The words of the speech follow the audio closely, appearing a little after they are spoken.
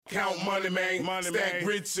Count money, man. Stack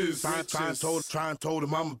riches. Try and told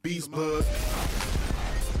him I'm a beast, bud.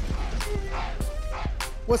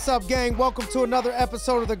 What's up, gang? Welcome to another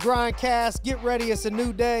episode of the GRINDcast. Get ready, it's a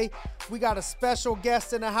new day. We got a special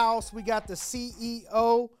guest in the house. We got the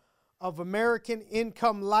CEO of American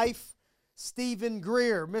Income Life, Stephen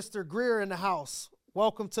Greer. Mr. Greer in the house.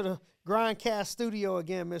 Welcome to the GRINDcast studio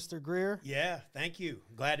again, Mr. Greer. Yeah, thank you.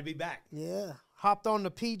 Glad to be back. Yeah. Hopped on the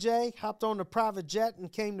PJ, hopped on the private jet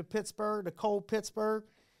and came to Pittsburgh, the cold Pittsburgh,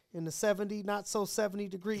 in the 70, not so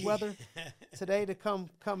 70-degree weather today to come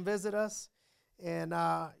visit us. And,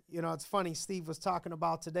 you know, it's funny, Steve was talking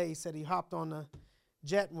about today. He said he hopped on the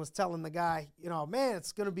jet and was telling the guy, you know, man,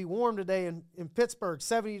 it's going to be warm today in Pittsburgh,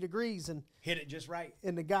 70 degrees. And hit it just right.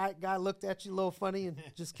 And the guy looked at you a little funny and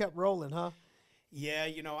just kept rolling, huh? Yeah,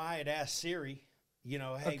 you know, I had asked Siri, you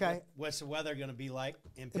know, hey, okay, what's the weather going to be like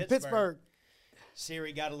in Pittsburgh? In Pittsburgh.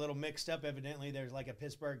 Siri got a little mixed up. Evidently, there's like a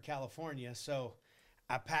Pittsburgh, California. So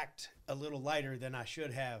I packed a little lighter than I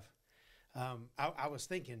should have. I was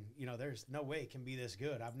thinking, you know, there's no way it can be this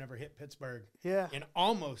good. I've never hit Pittsburgh in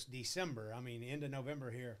almost December. I mean, end of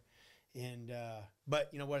November here. And but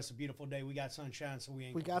you know what? It's a beautiful day. We got sunshine, so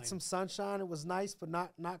we got some sunshine. It was nice, but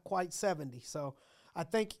not quite 70. So I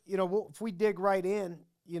think, you know, if we dig right in,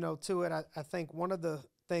 you know, to it, I think one of the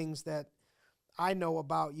things that I know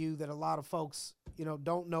about you that a lot of folks, you know,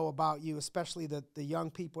 don't know about you, especially the young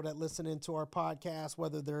people that listen into our podcast,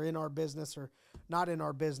 whether they're in our business or not in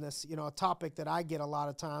our business. You know, a topic that I get a lot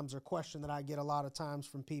of times, or question that I get a lot of times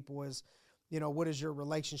from people is, you know, what is your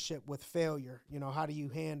relationship with failure? You know, how do you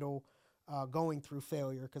handle going through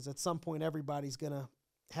failure? Because at some point, everybody's going to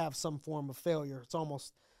have some form of failure. It's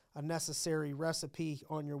almost a necessary recipe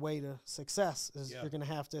on your way to success. You're going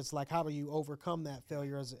to have to, it's like, how do you overcome that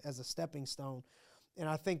failure as a stepping stone? And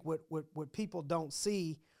I think what people don't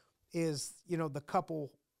see is, you know, the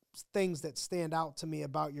couple things that stand out to me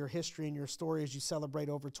about your history and your story as you celebrate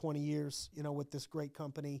over 20 years, you know, with this great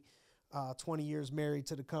company, 20 years married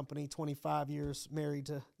to the company, 25 years married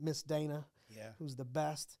to Miss Dana, who's the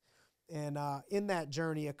best. And in that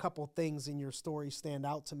journey, a couple things in your story stand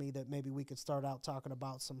out to me that maybe we could start out talking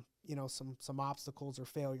about some, you know, some obstacles or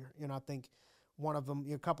failure. You know, I think one of them,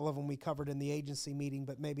 a couple of them we covered in the agency meeting,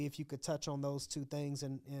 but maybe if you could touch on those two things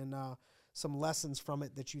and some lessons from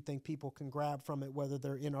it that you think people can grab from it, whether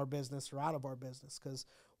they're in our business or out of our business. Because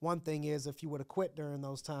one thing is, if you would have quit during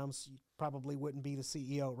those times, you probably wouldn't be the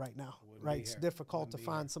CEO right now, right? It's difficult to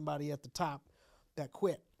find somebody at the top that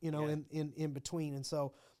quit, you know, in between. And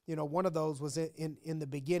so, you know, one of those was in the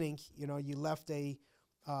beginning. You know, you left a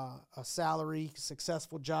salary,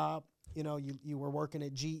 successful job. You know, you were working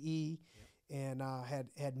at GE and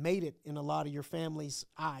had made it in a lot of your family's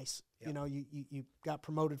eyes. You know, you got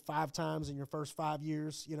promoted 5 times in your first 5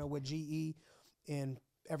 years, you know, with GE, and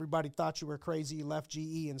everybody thought you were crazy. You left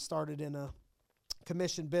GE and started in a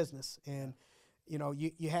commission business, and you know,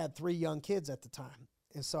 you had 3 young kids at the time.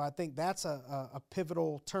 And so I think that's a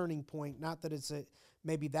pivotal turning point. Not that it's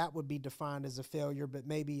maybe that would be defined as a failure, but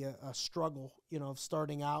maybe a struggle, you know, of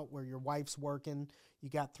starting out where your wife's working, you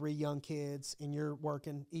got 3 young kids, and you're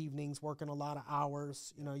working evenings, working a lot of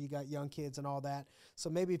hours, you know, you got young kids and all that. So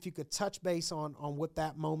maybe if you could touch base on what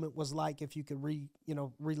that moment was like, if you could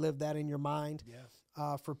relive that in your mind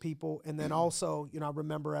for people. And then also, you know, I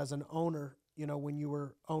remember as an owner, you know, when you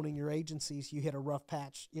were owning your agencies, you hit a rough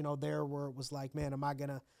patch, you know, there where it was like, man, am I going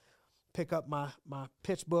to pick up my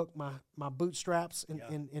pitch book, my bootstraps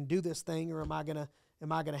and do this thing, or am I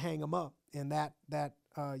gonna hang them up? And that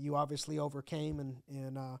you obviously overcame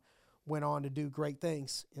and went on to do great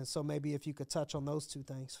things. And so maybe if you could touch on those two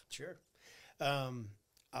things. Sure.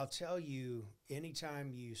 I'll tell you,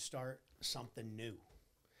 anytime you start something new,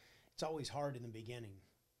 it's always hard in the beginning.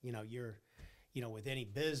 You know, with any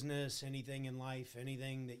business, anything in life,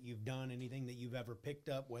 anything that you've done, anything that you've ever picked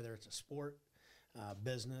up, whether it's a sport,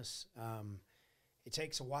 business, it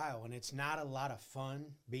takes a while, and it's not a lot of fun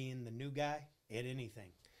being the new guy at anything.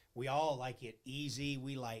 We all like it easy.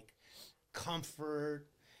 We like comfort.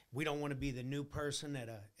 We don't want to be the new person at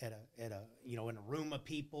a you know, in a room of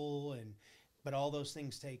people, but all those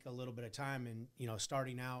things take a little bit of time. And you know,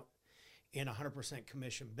 starting out in 100%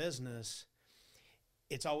 commission business,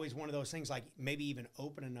 it's always one of those things, like maybe even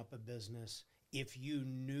opening up a business. If you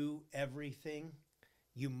knew everything,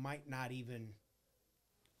 you might not even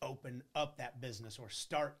open up that business or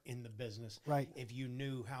start in the business, right, if you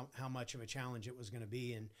knew how much of a challenge it was going to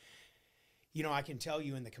be. And you know, I can tell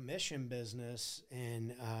you in the commission business,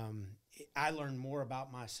 and I learned more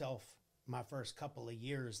about myself my first couple of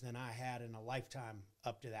years than I had in a lifetime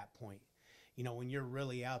up to that point. You know, when you're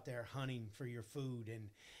really out there hunting for your food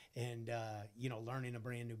and you know, learning a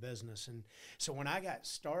brand new business. And so when I got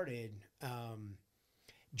started,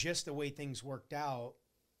 just the way things worked out,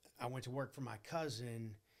 I went to work for my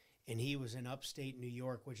cousin, and he was in upstate New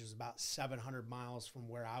York, which is about 700 miles from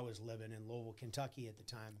where I was living in Louisville, Kentucky at the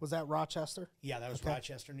time. Was that Rochester? Yeah, that was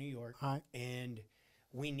Rochester, New York. All right. And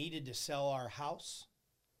we needed to sell our house,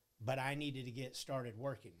 but I needed to get started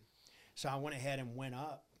working. So I went ahead and went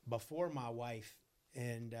up before my wife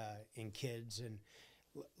and kids. And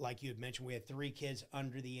like you had mentioned, we had 3 kids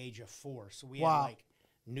under the age of 4. So we had like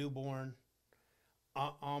newborn,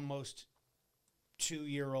 almost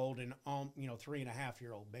 2-year-old, and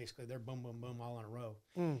 3.5-year-old. Basically, they're boom, boom, boom, all in a row.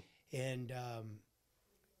 And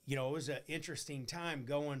you know, it was an interesting time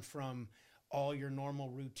going from all your normal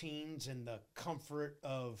routines and the comfort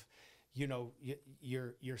of, you know,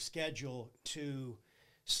 your schedule to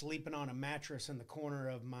sleeping on a mattress in the corner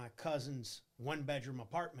of my cousin's 1-bedroom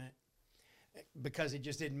apartment, because it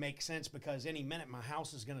just didn't make sense, because any minute my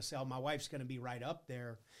house is going to sell. My wife's going to be right up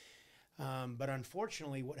there. But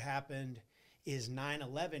unfortunately, what happened is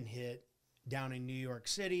 9/11 hit down in New York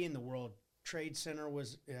City, and the World Trade Center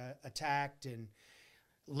was attacked, and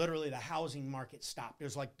literally the housing market stopped. It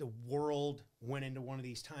was like the world went into one of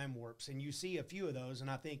these time warps, and you see a few of those.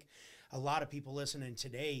 And I think a lot of people listening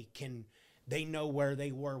today they know where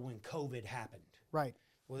they were when COVID happened. Right.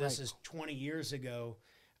 Well, this is 20 years ago.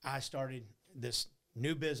 I started this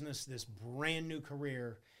new business, this brand new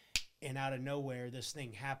career, and out of nowhere, this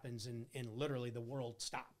thing happens, and literally the world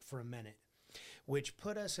stopped for a minute, which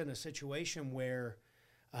put us in a situation where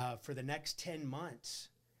for the next 10 months,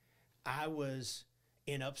 I was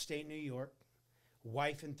in upstate New York.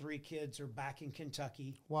 Wife and 3 kids are back in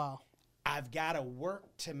Kentucky. Wow. I've got to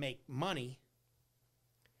work to make money.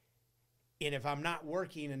 And if I'm not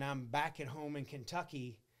working and I'm back at home in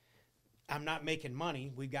Kentucky, I'm not making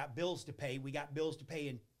money. We've got bills to pay. We got bills to pay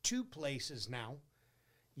in 2 places now,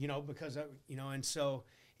 you know, because of, you know, and so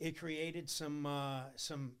it created some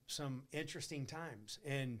interesting times.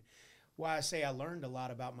 And why I say I learned a lot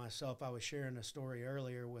about myself, I was sharing a story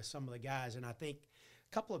earlier with some of the guys, and I think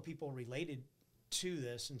a couple of people related to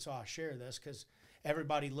this, and so I'll share this because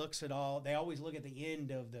everybody looks at they always look at the end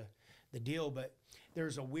of the deal, but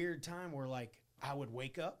there's a weird time where, like, I would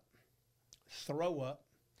wake up, throw up,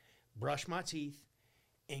 brush my teeth,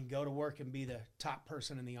 and go to work and be the top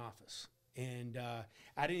person in the office. And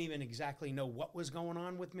I didn't even exactly know what was going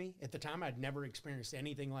on with me at the time. I'd never experienced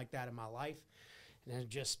anything like that in my life. And it was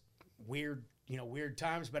just weird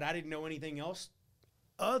times, but I didn't know anything else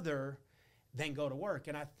other than go to work.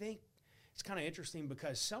 And I think it's kind of interesting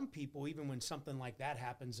because some people, even when something like that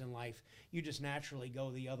happens in life, you just naturally go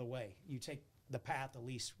the other way. You take the path of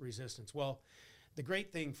least resistance. Well, the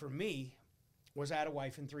great thing for me was I had a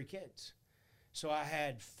wife and 3 kids. So I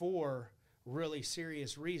had 4 really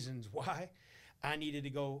serious reasons why I needed to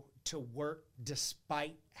go to work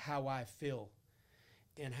despite how I feel.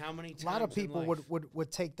 And how many times a lot of people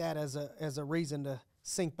would take that as a reason to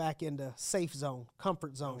sink back into safe zone,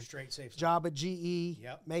 comfort zone. Straight safe zone. Job at GE,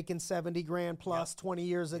 making $70 grand plus 20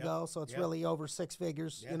 years ago, so it's really over 6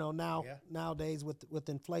 figures. You know, nowadays with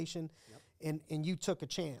inflation, and you took a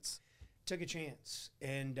chance. Took a chance,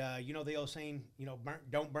 and you know the old saying, you know,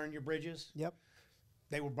 don't burn your bridges. Yep.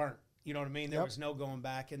 They were burnt. You know what I mean? There was no going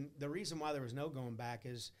back, and the reason why there was no going back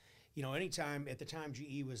is, you know, anytime at the time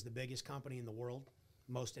GE was the biggest company in the world,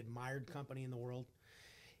 most admired company in the world.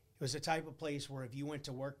 It was the type of place where if you went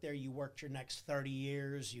to work there, you worked your next 30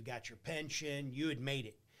 years, you got your pension, you had made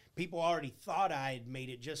it. People already thought I had made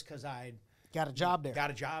it just because I had got a job there. Got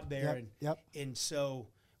a job there. Yep. And so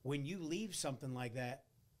when you leave something like that,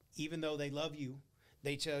 even though they love you,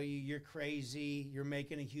 they tell you you're crazy, you're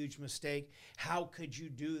making a huge mistake. How could you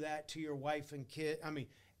do that to your wife and kid? I mean,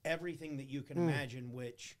 everything that you can imagine,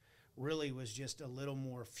 which really was just a little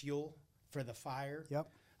more fuel for the fire. Yep.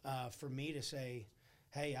 For me to say,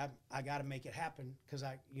 hey, I got to make it happen because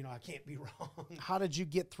I can't be wrong. How did you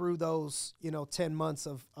get through those, 10 months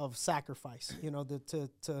of sacrifice?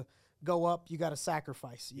 To go up, you got to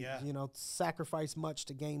sacrifice. Sacrifice much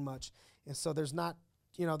to gain much. And so there's not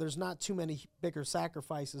too many bigger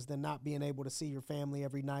sacrifices than not being able to see your family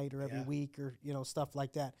every night or every week or, stuff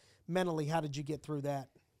like that. Mentally, how did you get through that?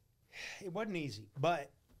 It wasn't easy,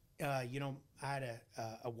 but I had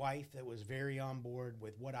a wife that was very on board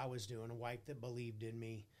with what I was doing, a wife that believed in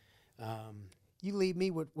me. You leave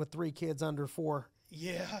me with 3 kids under 4.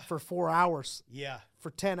 Yeah. For 4 hours. Yeah.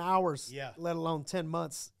 For 10 hours. Yeah. Let alone 10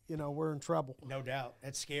 months. We're in trouble. No doubt.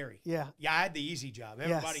 That's scary. Yeah. Yeah, I had the easy job.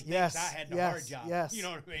 Everybody thinks I had the hard job. Yes. You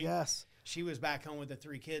know what I mean? Yes. She was back home with the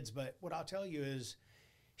 3 kids, but what I'll tell you is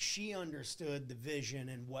she understood the vision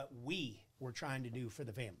and what we were trying to do for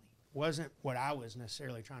the family. Wasn't what I was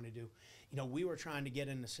necessarily trying to do. You know, we were trying to get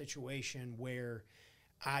in a situation where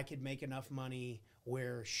I could make enough money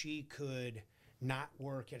where she could not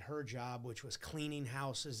work at her job, which was cleaning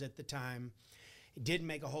houses at the time. It didn't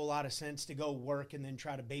make a whole lot of sense to go work and then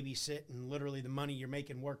try to babysit, and literally the money you're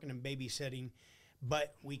making working and babysitting.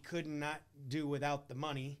 But we could not do without the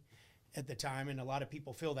money at the time, and a lot of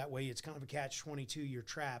people feel that way. It's kind of a catch-22. You're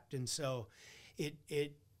trapped. And so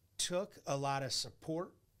it took a lot of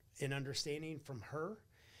support and understanding from her.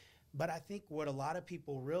 But I think what a lot of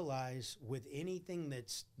people realize with anything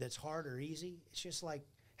that's hard or easy, it's just like,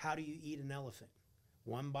 how do you eat an elephant?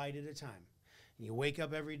 One bite at a time. You wake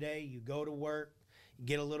up every day, you go to work, you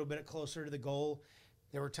get a little bit closer to the goal.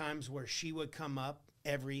 There were times where she would come up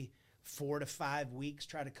every 4 to 5 weeks,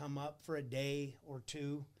 try to come up for a day or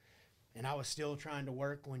two. And I was still trying to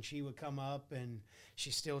work when she would come up, and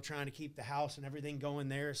she's still trying to keep the house and everything going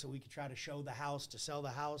there so we could try to show the house, to sell the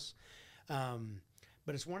house.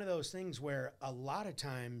 But it's one of those things where a lot of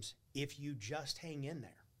times, if you just hang in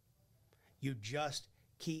there, you just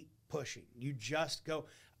keep pushing, you just go,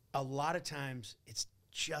 a lot of times it's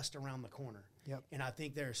just around the corner. Yep. And I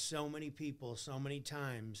think there are so many people, so many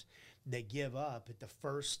times, that give up at the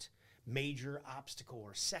first major obstacle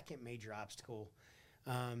or second major obstacle.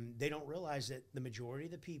 They don't realize that the majority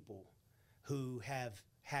of the people who have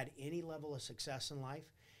had any level of success in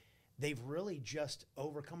life, they've really just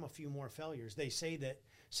overcome a few more failures. They say that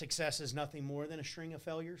success is nothing more than a string of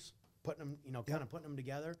failures, putting them, you know, kind of putting them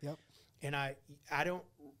together. Yep. And I don't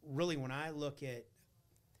really, when I look at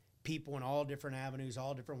people in all different avenues,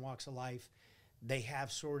 all different walks of life, they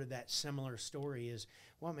have sort of that similar story is,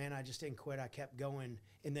 well, man, I just didn't quit. I kept going.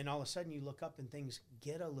 And then all of a sudden you look up and things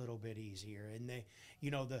get a little bit easier. And they,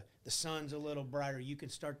 you know, the sun's a little brighter. You can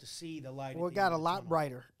start to see the light. Well, it got a lot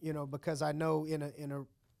brighter, you know, because I know in a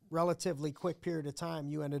relatively quick period of time,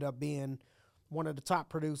 you ended up being one of the top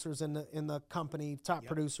producers in the company, top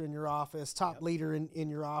producer in your office, top leader in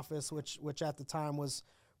your office, which at the time was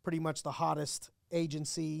pretty much the hottest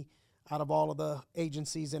agency out of all of the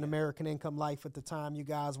agencies in American Income Life at the time. You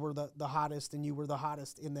guys were the hottest, and you were the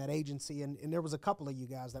hottest in that agency. And there was a couple of you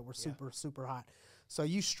guys that were super hot. So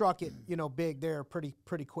you struck it, you know, big there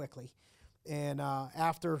pretty quickly. And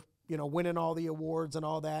after, you know, winning all the awards and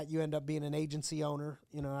all that, you end up being an agency owner.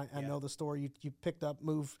 You know, I know the story. You picked up,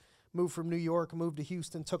 moved from New York, moved to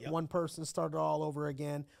Houston, took one person, started all over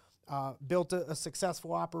again, built a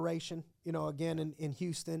successful operation, you know, again in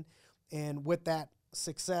Houston. And with that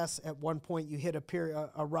success, at one point you hit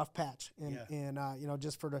a rough patch. And you know,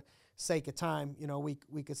 just for the sake of time, you know,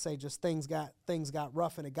 we could say just things got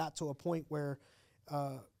rough, and it got to a point where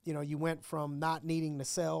you know, you went from not needing to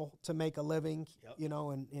sell to make a living, you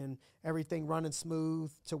know, and everything running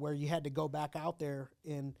smooth, to where you had to go back out there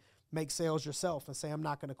and make sales yourself and say, I'm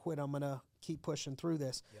not going to quit. I'm going to keep pushing through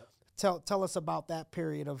this. Tell us about that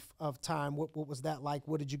period of time. What was that like?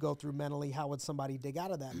 What did you go through mentally? How would somebody dig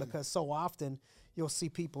out of that? Because so often you'll see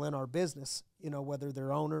people in our business, you know, whether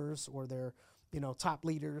they're owners or they're, you know, top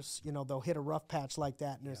leaders, you know, they'll hit a rough patch like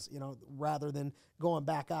that. And it's, you know, rather than going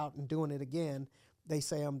back out and doing it again, they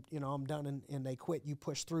say, I'm done, and they quit. You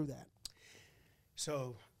push through that.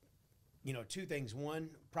 So, you know, two things. One,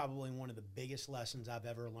 probably one of the biggest lessons I've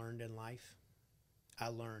ever learned in life, I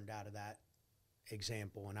learned out of that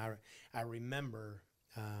example. And I remember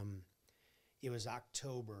it was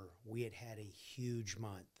October. We had a huge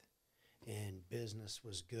month, and business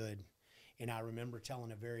was good. And I remember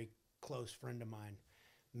telling a very close friend of mine,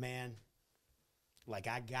 man, like,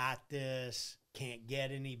 I got this, can't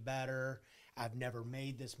get any better. I've never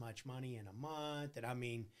made this much money in a month. And I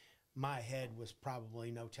mean, my head was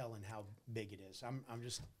probably no telling how big it is. I'm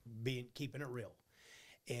just keeping it real.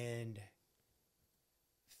 And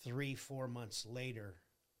 3-4 months later,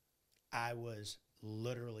 I was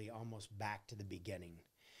literally almost back to the beginning.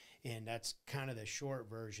 And that's kind of the short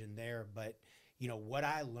version there. But, you know, what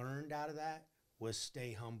I learned out of that was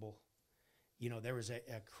stay humble. You know, there was a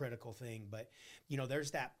critical thing. But, you know,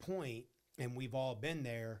 there's that point, and we've all been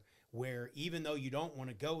there, where even though you don't want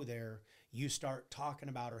to go there, you start talking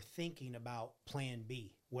about or thinking about plan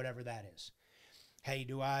B, whatever that is. Hey,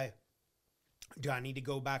 do I need to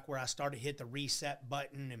go back where I started, hit the reset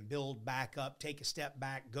button and build back up, take a step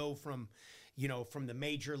back, go from, you know, from the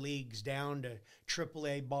major leagues down to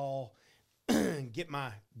AAA ball, get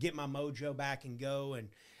my mojo back and go? And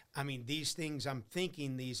I mean, these things, I'm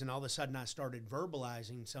thinking these, and all of a sudden I started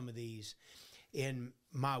verbalizing some of these. And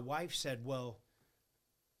my wife said, well,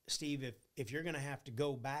 Steve, if you're going to have to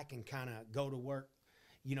go back and kind of go to work,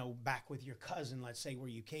 you know, back with your cousin, let's say, where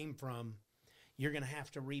you came from, you're going to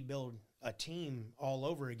have to rebuild a team all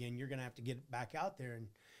over again. You're going to have to get back out there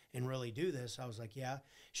and really do this. I was like, yeah.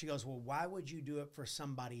 She goes, well, why would you do it for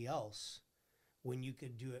somebody else when you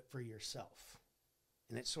could do it for yourself?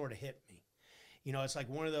 And it sort of hit me. You know, it's like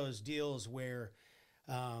one of those deals where,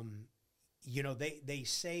 you know, they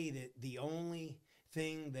say that the only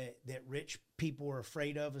thing that rich people are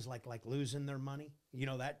afraid of is like losing their money. You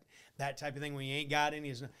know, that type of thing when you ain't got any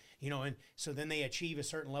is, you know, and so then they achieve a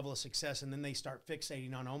certain level of success and then they start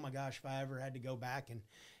fixating on, oh my gosh, if I ever had to go back, and,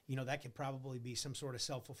 you know, that could probably be some sort of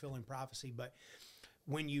self-fulfilling prophecy. But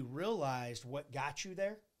when you realized what got you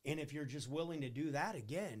there, and if you're just willing to do that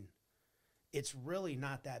again, it's really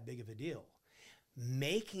not that big of a deal.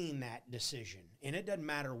 Making that decision, and it doesn't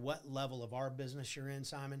matter what level of our business you're in,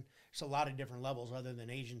 Simon. There's a lot of different levels other than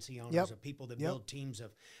agency owners of people that build teams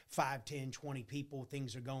of 5, 10, 20 people.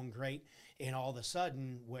 Things are going great, and all of a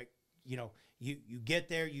sudden, what you know, you get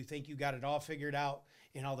there, you think you got it all figured out,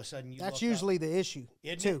 and all of a sudden that's usually the issue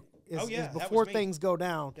too. Is before things go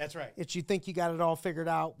down. That's right. It's you think you got it all figured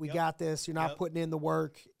out. We got this. You're not putting in the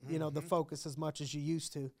work, you know, the focus as much as you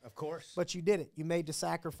used to. Of course. But you did it. You made the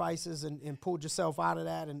sacrifices and pulled yourself out of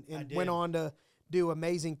that and went on to do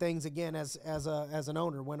amazing things again as an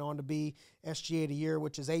owner. Went on to be SGA of the Year,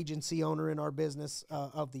 which is agency owner in our business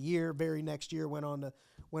of the year. Very next year went on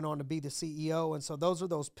to be the CEO. And so those are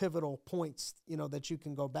those pivotal points, you know, that you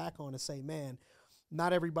can go back on and say, man,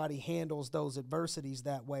 not everybody handles those adversities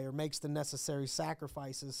that way or makes the necessary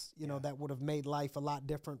sacrifices, you know, that would have made life a lot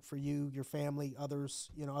different for you, your family, others,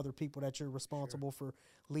 you know, other people that you're responsible for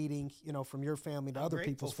leading, you know, from your family to other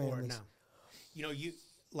people's families. Now. You know, you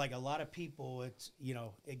like a lot of people, it's, you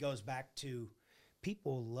know, it goes back to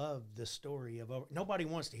people love the story of, nobody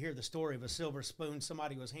wants to hear the story of a silver spoon.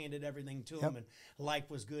 Somebody was handed everything to them and life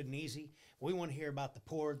was good and easy. We want to hear about the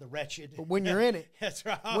poor, the wretched. But when you're in it, that's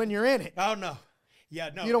right. When you're in it. Oh, no. Yeah,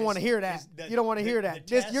 no. You don't want to hear that. You don't want to hear that.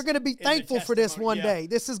 You're going to be thankful for this one day.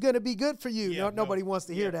 This is going to be good for you. Yeah, nobody wants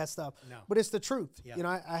to hear that stuff. No. But it's the truth. Yeah. You know,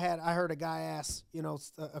 I heard a guy ask, you know,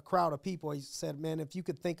 a crowd of people. He said, man, if you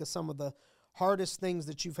could think of some of the hardest things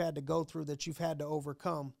that you've had to go through, that you've had to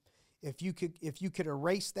overcome, if you could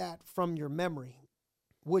erase that from your memory,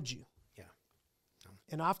 would you? Yeah. No.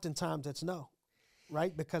 And oftentimes it's no.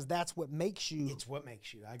 Right? Because that's what makes you. It's what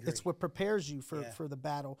makes you. I agree. It's what prepares you for the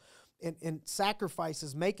battle. And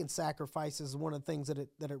sacrifices, making sacrifices is one of the things that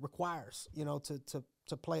it requires, you know,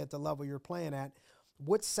 to play at the level you're playing at.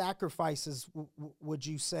 What sacrifices would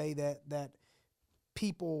you say that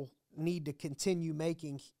people need to continue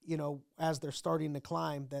making, you know, as they're starting to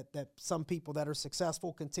climb, that some people that are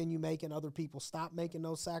successful continue making, other people stop making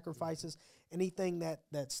those sacrifices? Anything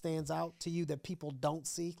that stands out to you that people don't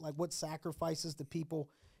see? Like, what sacrifices do people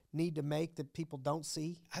need to make that people don't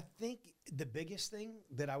see? I think the biggest thing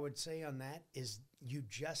that I would say on that is you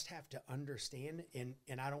just have to understand,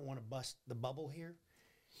 and I don't want to bust the bubble here,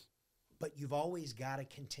 but you've always got to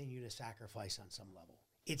continue to sacrifice on some level.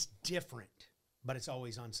 It's different, but it's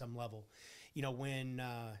always on some level. You know,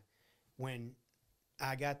 when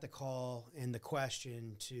I got the call and the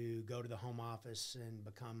question to go to the home office and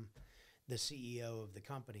become the CEO of the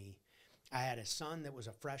company, I had a son that was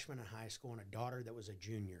a freshman in high school and a daughter that was a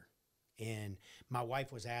junior. And my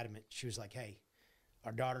wife was adamant. She was like, hey,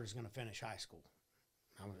 our daughter's going to finish high school.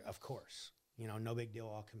 I was, of course, you know, no big deal,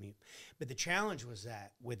 I'll commute. But the challenge was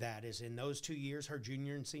with that is in those 2 years, her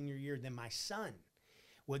junior and senior year, then my son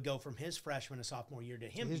would go from his freshman and sophomore year to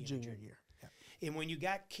him his being junior a junior year. And when you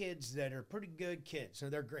got kids that are pretty good kids, so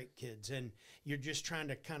they're great kids, and you're just trying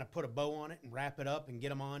to kind of put a bow on it and wrap it up and get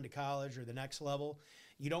them on to college or the next level,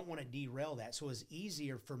 you don't want to derail that. So it was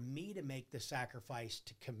easier for me to make the sacrifice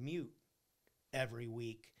to commute every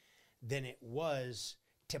week than it was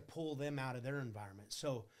to pull them out of their environment.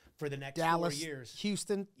 So for the next 4 years.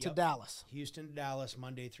 Houston to Dallas. Houston to Dallas,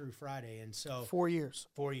 Monday through Friday. And so 4 years.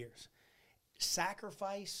 4 years.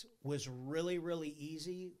 Sacrifice was really, really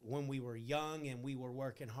easy when we were young and we were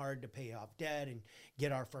working hard to pay off debt and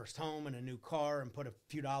get our first home and a new car and put a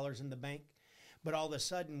few dollars in the bank. But all of a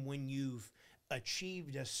sudden, when you've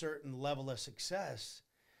achieved a certain level of success,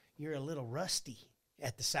 you're a little rusty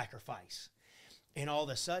at the sacrifice. And all of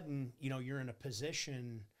a sudden, you know, you're in a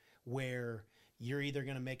position where you're either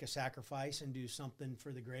going to make a sacrifice and do something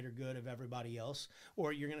for the greater good of everybody else,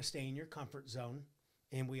 or you're going to stay in your comfort zone.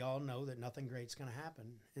 And we all know that nothing great's going to happen.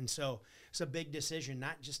 And so it's a big decision,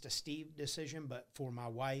 not just a Steve decision, but for my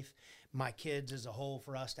wife, my kids as a whole,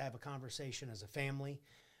 for us to have a conversation as a family.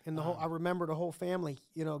 And the whole, I remember the whole family,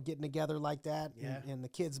 you know, getting together like that, and the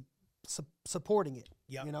kids supporting it.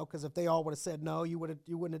 Yep. You know, because if they all would have said no, you wouldn't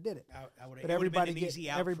have did it. But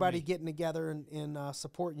everybody getting together and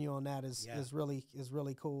supporting you on that is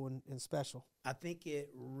really cool and special. I think it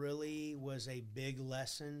really was a big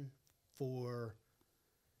lesson for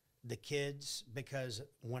the kids, because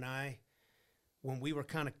when we were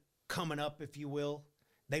kind of coming up, if you will,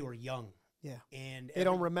 they were young. Yeah. And they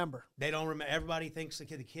don't remember. They don't remember. Everybody thinks the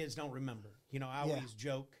kids don't remember. You know, I always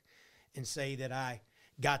joke and say that I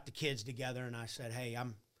got the kids together and I said, "Hey,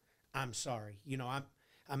 I'm sorry. You know,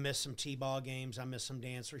 I missed some T-ball games. I missed some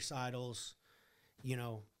dance recitals. You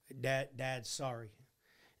know, Dad's sorry."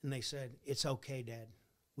 And they said, "It's okay, Dad.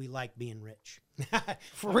 We like being rich."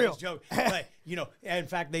 For real. Joke. But, you know, in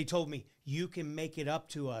fact, they told me, "You can make it up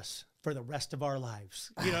to us for the rest of our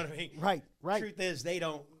lives." You know what I mean? Right. Truth is, they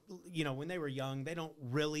don't, you know, when they were young, they don't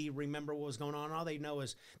really remember what was going on. All they know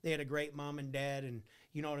is they had a great mom and dad, and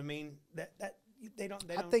you know what I mean? They don't.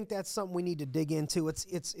 I think that's something we need to dig into.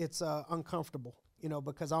 It's uncomfortable, you know,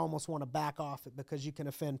 because I almost want to back off it because you can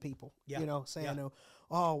offend people. You know, saying,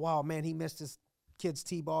 "Oh, wow, man, he missed his kid's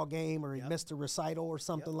T-ball game, or he missed a recital or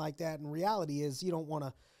something like that." And reality is, you don't want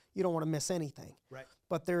to miss anything. Right.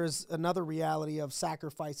 But there's another reality of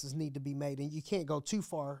sacrifices need to be made, and you can't go too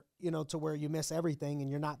far, you know, to where you miss everything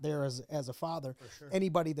and you're not there as a father. For sure.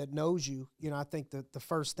 Anybody that knows you, you know, I think that the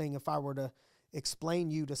first thing, if I were to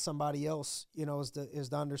explain you to somebody else, you know, is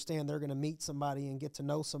to understand they're going to meet somebody and get to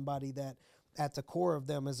know somebody that at the core of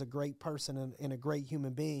them is a great person and a great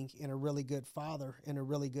human being and a really good father and a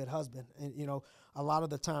really good husband. And, you know, a lot of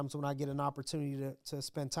the times when I get an opportunity to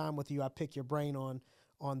spend time with you, I pick your brain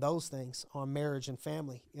on those things, on marriage and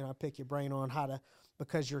family. You know, I pick your brain on how to,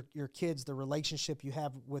 because your kids, the relationship you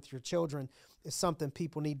have with your children is something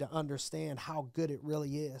people need to understand how good it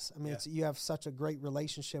really is. I mean, you have such a great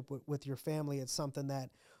relationship with your family. It's something that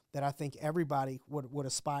I think everybody would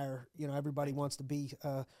aspire. You know, everybody wants to be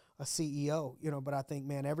a CEO, you know, but I think,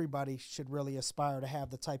 man, everybody should really aspire to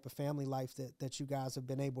have the type of family life that you guys have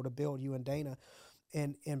been able to build, you and Dana.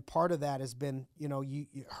 And part of that has been, you know, you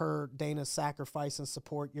heard Dana's sacrifice and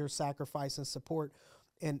support, your sacrifice and support.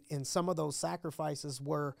 And some of those sacrifices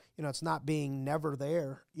were, you know, it's not being never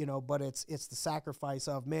there, you know, but it's the sacrifice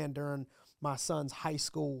of, man, during my son's high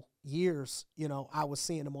school years, you know, I was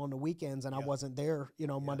seeing him on the weekends and I wasn't there, you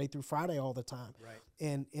know, Monday through Friday all the time. Right.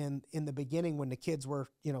 And in the beginning, when the kids were,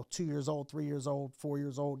 you know, 2 years old, 3 years old, 4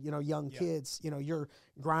 years old, you know, young kids, you know, you're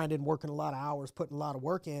grinding, working a lot of hours, putting a lot of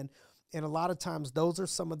work in. And a lot of times those are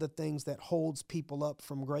some of the things that holds people up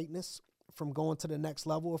from greatness, from going to the next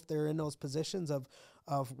level if they're in those positions of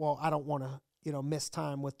well, I don't want to, you know, miss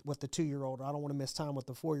time with the 2-year-old, or I don't want to miss time with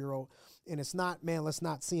the 4-year-old. And it's not, man, let's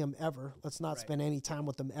not see them ever. Let's not spend any time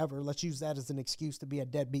with them ever. Let's use that as an excuse to be a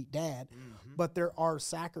deadbeat dad. Mm-hmm. But there are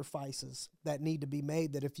sacrifices that need to be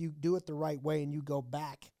made that if you do it the right way and you go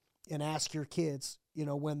back and ask your kids, you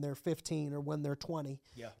know, when they're 15 or when they're 20,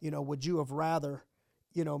 you know, would you have rather,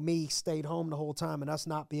 you know, me stayed home the whole time and us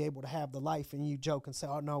not be able to have the life? And you joke and say,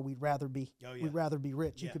 "Oh no, we'd rather be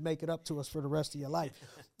rich. You could make it up to us for the rest of your life."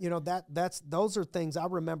 You know, those are things I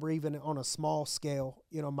remember even on a small scale,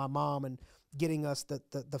 you know, my mom and getting us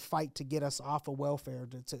the fight to get us off of welfare,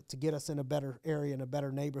 to get us in a better area, in a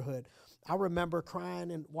better neighborhood. I remember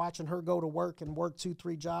crying and watching her go to work and work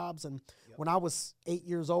 2-3 jobs. And when I was 8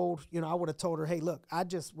 years old, you know, I would have told her, "Hey, look, I'd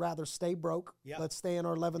just rather stay broke. Let's stay in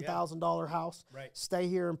our $11,000 house, stay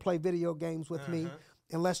here and play video games with me.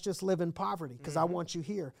 And let's just live in poverty because I want you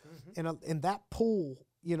here." And that pull,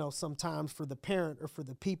 you know, sometimes for the parent or for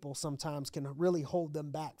the people sometimes can really hold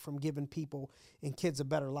them back from giving people and kids a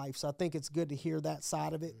better life. So I think it's good to hear that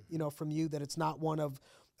side of it, you know, from you, that it's not one of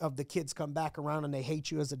the kids come back around and they hate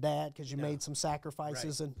you as a dad because you made some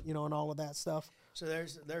sacrifices and, you know, and all of that stuff. So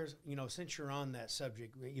there's, you know, since you're on that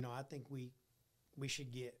subject, you know, I think we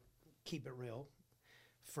should keep it real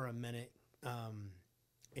for a minute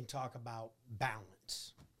and talk about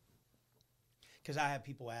balance. Because I have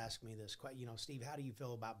people ask me this, you know, "Steve, how do you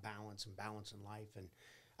feel about balance and balance in life?" And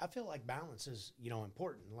I feel like balance is, you know,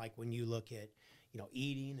 important. Like when you look at, you know,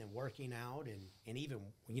 eating and working out and even,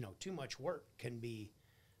 you know, too much work can be,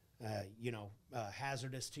 you know,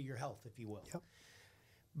 hazardous to your health, if you will. Yep.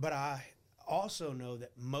 But I also know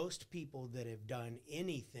that most people that have done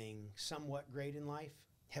anything somewhat great in life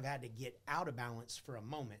have had to get out of balance for a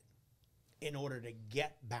moment in order to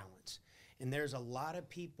get balance. And there's a lot of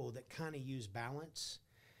people that kind of use balance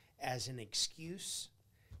as an excuse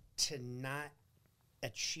to not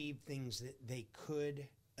achieve things that they could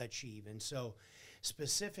achieve. And so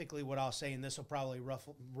specifically what I'll say, and this will probably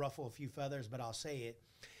ruffle a few feathers, but I'll say it,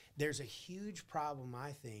 there's a huge problem,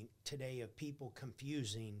 I think, today of people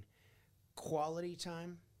confusing quality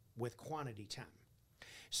time with quantity time.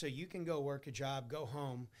 So you can go work a job, go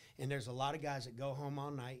home, and there's a lot of guys that go home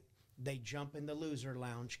all night. They jump in the loser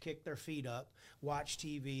lounge, kick their feet up, watch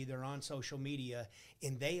TV, they're on social media,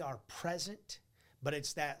 and they are present, but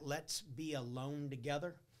it's that let's be alone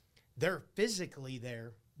together. They're physically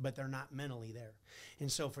there, but they're not mentally there.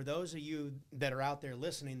 And so for those of you that are out there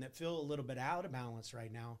listening that feel a little bit out of balance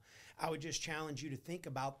right now, I would just challenge you to think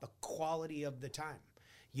about the quality of the time.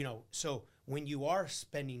 You know, so when you are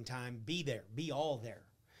spending time, be there, be all there.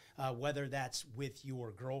 Whether that's with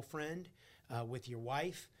your girlfriend, with your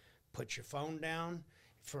wife, put your phone down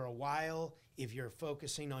for a while. If you're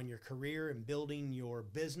focusing on your career and building your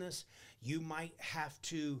business, you might have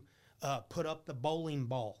to put up the bowling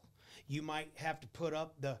ball. You might have to put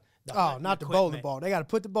up the not the bowling ball. They got to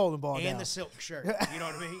put the bowling ball down. And the silk shirt. You know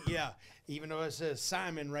what I mean? Yeah. Even though it says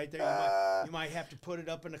Simon right there, you might have to put it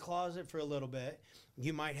up in the closet for a little bit.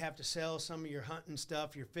 You might have to sell some of your hunting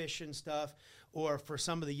stuff, your fishing stuff, or for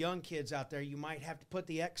some of the young kids out there, you might have to put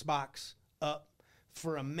the Xbox up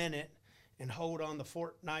for a minute and hold on the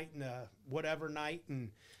Fortnite and the whatever night.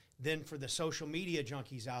 And then for the social media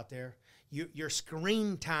junkies out there, your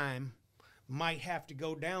screen time might have to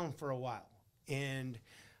go down for a while. And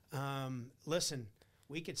listen,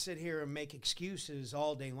 we could sit here and make excuses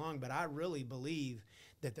all day long, but I really believe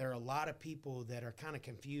that there are a lot of people that are kind of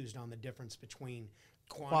confused on the difference between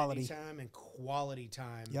quantity time and quality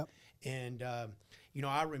time. Yep. And, you know,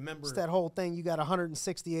 I remember it's that whole thing. You got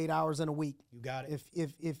 168 hours in a week. You got it.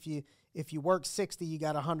 If you work 60, you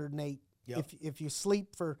got 108. Yep. If you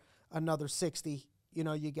sleep for another 60, you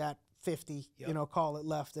know, you got 50, Yep. you know, call it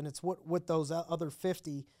left. And it's what those other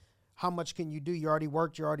 50, how much can you do? You already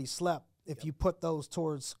worked, you already slept. If Yep. you put those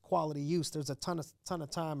towards quality use, there's a ton of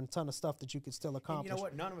time and ton of stuff that you could still accomplish. And you know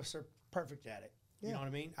what? None of us are perfect at it. You Yeah. know what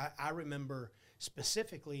I mean? I remember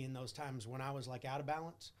specifically in those times when I was like out of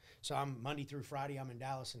balance. So I'm Monday through Friday, I'm in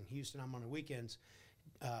Dallas and Houston. I'm on the weekends.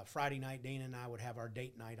 Friday night, Dana and I would have our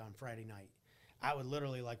date night on Friday night. I would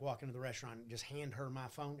literally like walk into the restaurant and just hand her my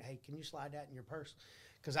phone. Hey, can you slide that in your purse?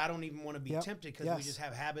 Because I don't even want to be Yep. tempted because we Yes. just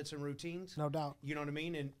have habits and routines. No doubt. You know what I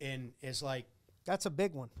mean? And it's like, That's a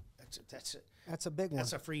big one. that's a big one.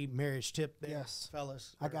 That's a free marriage tip there, Yes.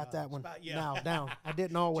 fellas. I got that one yeah. now down. I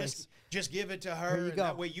didn't always. Just give it to her. There you and go.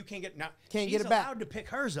 That way you can't get now. Can't she's get it back. allowed to pick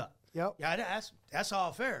hers up. Yep. Yeah, that's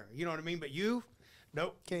all fair. You know what I mean? But you,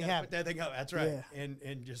 nope. Can't you gotta have put that thing up. That's right. Yeah.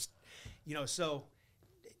 And just, you know, so,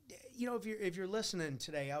 you know, if you're listening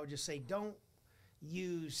today, I would just say don't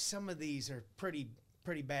use some of these are pretty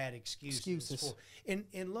bad excuses.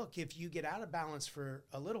 And look, if you get out of balance for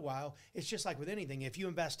a little while, it's just like with anything. If you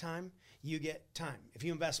invest time, you get time. If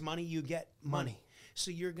you invest money, you get money. So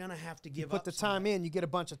you're gonna have to give Put up. the time in, you get a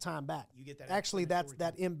bunch of time back. You get that. Actually, that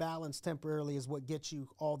exponential imbalance temporarily is what gets you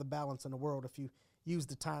all the balance in the world if you use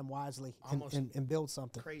the time wisely Almost and build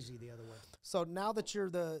something. crazy the other way. So now that you're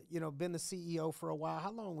been the CEO for a while,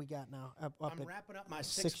 how long we got now? Up I'm at wrapping up my 6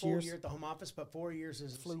 sixth full years? year at the home office, but 4 years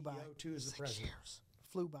as Flew CEO, by. 2 as the 6 president. years.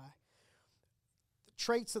 Flew by. The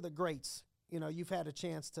traits of the greats. You know, you've had a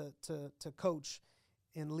chance to coach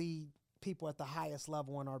and lead people at the highest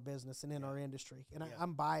level in our business and in our industry. And Yeah.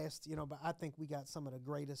 I'm biased, you know, but I think we got some of the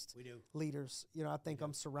greatest We do. leaders. You know, I think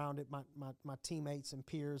I'm surrounded, my teammates and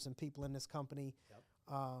peers and people in this company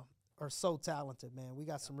are so talented, man. We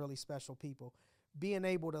got some really special people. Being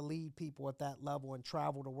able to lead people at that level and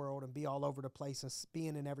travel the world and be all over the place and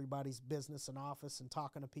being in everybody's business and office and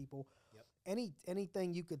talking to people. Yep.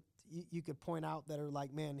 Anything you could point out that are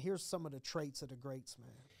like, man, here's some of the traits of the greats,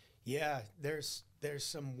 man. Yeah, there's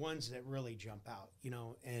some ones that really jump out, you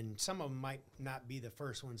know, and some of them might not be the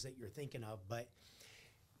first ones that you're thinking of, but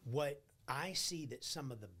what I see that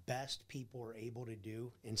some of the best people are able to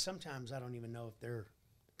do, and sometimes I don't even know if they're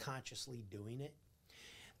consciously doing it,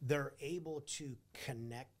 they're able to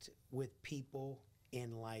connect with people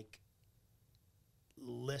and like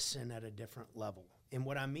listen at a different level. And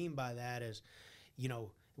what I mean by that is, you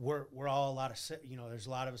know, we're all there's a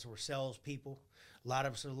lot of us who are salespeople. A lot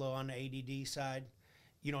of us are low on the ADD side.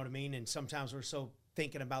 You know what I mean? And sometimes we're so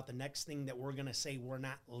thinking about the next thing that we're going to say, we're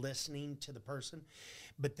not listening to the person.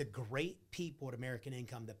 But the great people at American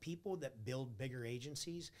Income, the people that build bigger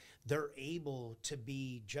agencies, they're able to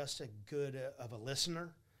be just as good of a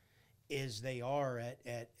listener as they are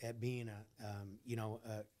at being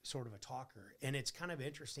a sort of a talker. And it's kind of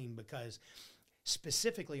interesting because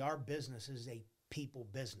specifically our business is a people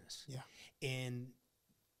business. Yeah. And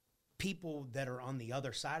people that are on the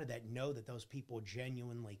other side of that know that those people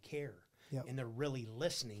genuinely care. Yep. And they're really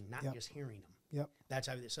listening, not Yep. just hearing them. Yep. That's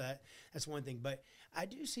how. So that's one thing. But I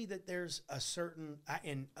do see that there's a certain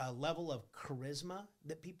and a level of charisma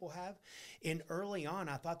that people have. And early on,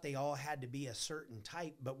 I thought they all had to be a certain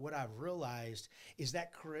type. But what I've realized is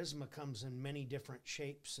that charisma comes in many different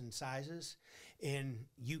shapes and sizes, and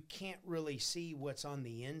you can't really see what's on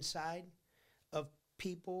the inside of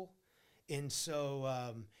people. And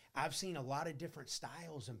so I've seen a lot of different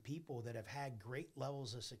styles and people that have had great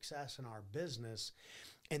levels of success in our business,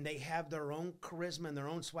 and they have their own charisma and their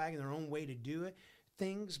own swag and their own way to do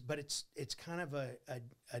things, but it's kind of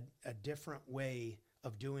a different way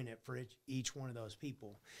of doing it for each one of those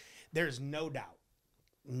people. There's no doubt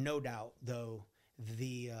though,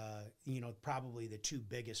 the probably the two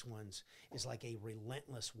biggest ones is like a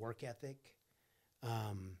relentless work ethic.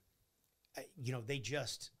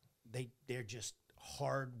 They're just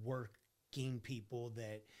hard working people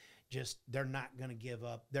that they're not going to give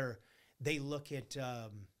up. They look at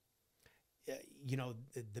the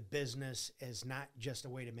business as not just a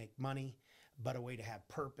way to make money, but a way to have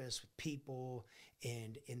purpose with people.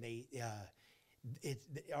 And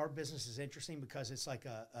our business is interesting because it's like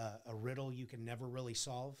a riddle you can never really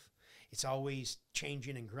solve. It's always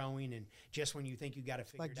changing and growing, and just when you think you got to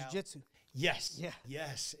figure it out. Like jiu-jitsu. Yes. Yeah.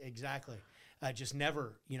 Yes, exactly. Just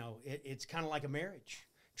never, it's kind of like a marriage.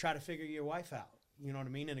 Try to figure your wife out, you know what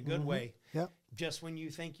I mean, in a good way. Yep. Just when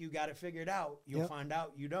you think you got it figured out, you'll find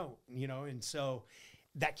out you don't, and so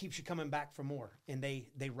that keeps you coming back for more. And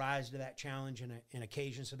they rise to that challenge and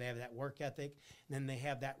occasion, so they have that work ethic. And then they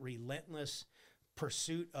have that relentless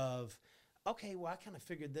pursuit of, okay, well, I kind of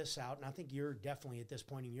figured this out. And I think you're definitely at this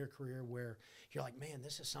point in your career where you're like, man,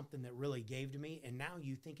 this is something that really gave to me. And now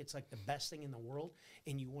you think it's like the best thing in the world,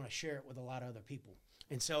 and you want to share it with a lot of other people.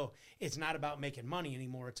 And so it's not about making money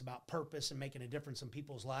anymore. It's about purpose and making a difference in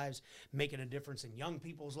people's lives, making a difference in young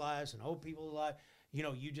people's lives and old people's lives.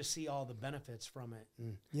 You just see all the benefits from it.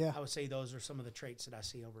 And I would say those are some of the traits that I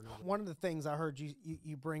see over and over. One of the things I heard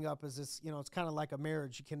you bring up is this, it's kind of like a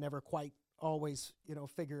marriage. You can never quite always,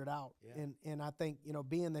 figure it out. Yeah. And I think,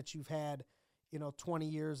 being that you've had, 20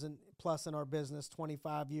 years plus in our business,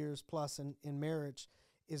 25 years plus in marriage,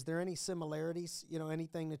 is there any similarities,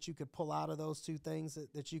 anything that you could pull out of those two things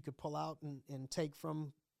that you could pull out and take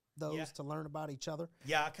from those to learn about each other?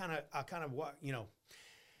 Yeah, I kind of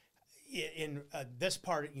in this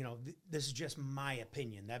part, this is just my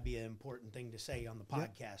opinion. That'd be an important thing to say on the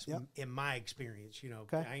podcast. Yep. In my experience,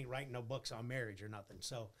 Okay. I ain't writing no books on marriage or nothing.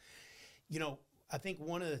 So, I think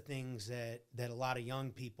one of the things that a lot of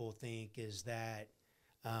young people think is that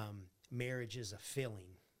marriage is a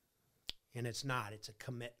feeling, and it's not. It's a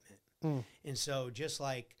commitment. And so just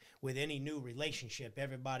like with any new relationship,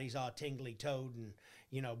 everybody's all tingly-toed and,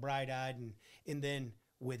 bright-eyed. And then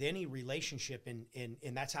with any relationship, and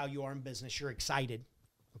that's how you are in business, you're excited.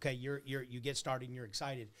 Okay, you get started and you're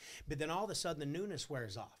excited. But then all of a sudden the newness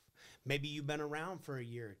wears off. Maybe you've been around for a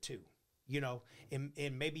year or two,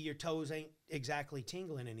 and maybe your toes ain't exactly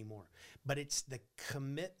tingling anymore. But it's the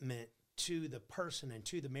commitment to the person and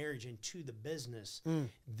to the marriage and to the business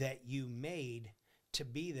that you made to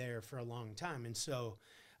be there for a long time. And so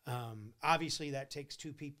obviously that takes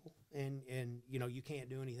two people, and you can't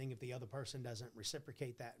do anything if the other person doesn't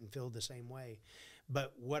reciprocate that and feel the same way.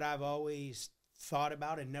 But what I've always thought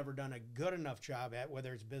about and never done a good enough job at,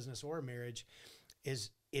 whether it's business or marriage,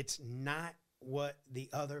 is it's not what the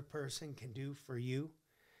other person can do for you.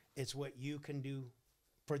 It's what you can do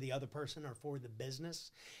for the other person or for the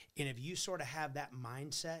business. And if you sort of have that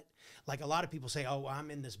mindset, like a lot of people say, oh,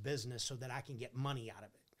 I'm in this business so that I can get money out of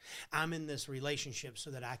it. I'm in this relationship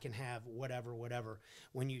so that I can have whatever.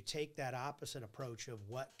 When you take that opposite approach of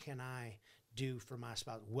what can I do for my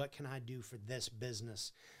spouse? What can I do for this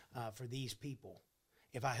business, for these people?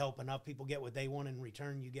 If I help enough people get what they want in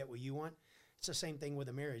return, you get what you want. It's the same thing with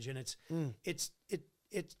a marriage. And it's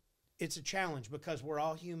a challenge because we're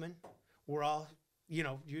all human. We're all,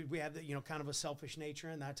 we have the, kind of a selfish nature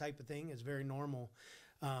and that type of thing. It's very normal.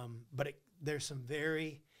 But there's some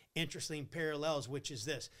very interesting parallels, which is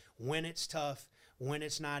this: when it's tough, when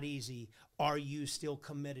it's not easy, are you still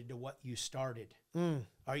committed to what you started?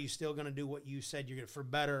 Are you still going to do what you said you're going to, for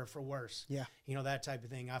better or for worse? Yeah. That type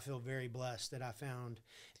of thing. I feel very blessed that I found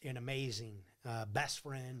an amazing best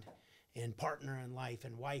friend and partner in life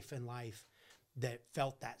and wife in life that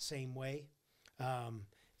felt that same way.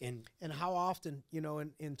 And how often,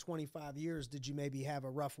 in 25 years, did you maybe have a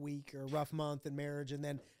rough week or a rough month in marriage, and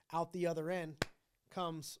then out the other end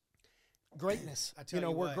comes greatness? I tell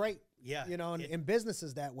you we're what, great. Yeah. And business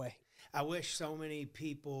is that way. I wish so many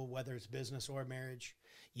people, whether it's business or marriage,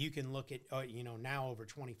 you can look at, now over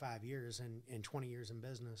 25 years and 20 years in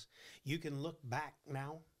business, you can look back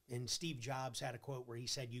now And Steve Jobs had a quote where he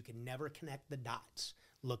said, you can never connect the dots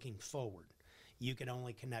looking forward. You can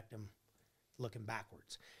only connect them looking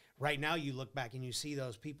backwards. Right now, you look back and you see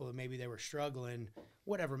those people that maybe they were struggling,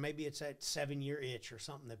 whatever. Maybe it's that 7-year itch or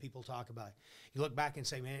something that people talk about. You look back and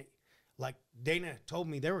say, man, like Dana told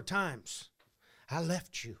me, there were times I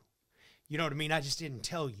left you. You know what I mean? I just didn't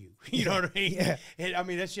tell you. You know what I mean? Yeah. And, I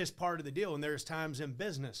mean, that's just part of the deal. And there's times in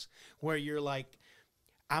business where you're like,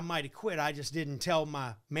 I might have quit. I just didn't tell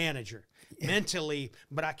my manager mentally,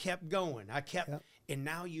 but I kept going. And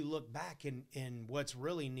now you look back and what's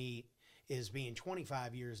really neat is being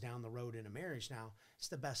 25 years down the road in a marriage now, it's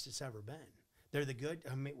the best it's ever been. They're the good.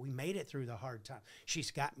 I mean, we made it through the hard time.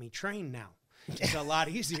 She's got me trained now. It's a lot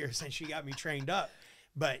easier since she got me trained up.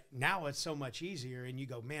 But now it's so much easier. And you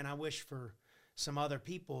go, man, I wish for some other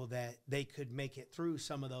people that they could make it through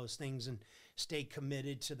some of those things and stay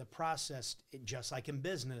committed to the process, just like in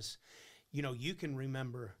business. You know, you can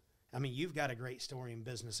remember, I mean, you've got a great story in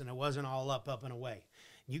business, and it wasn't all up and away.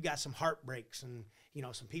 You got some heartbreaks and, you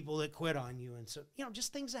know, some people that quit on you. And so, you know,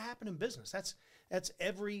 just things that happen in business. That's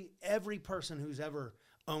every person who's ever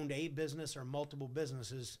owned a business or multiple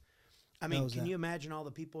businesses. I mean, can you imagine all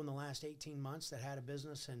the people in the last 18 months that had a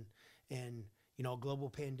business and you know, a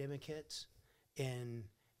global pandemic hits and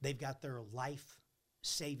they've got their life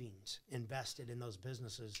savings invested in those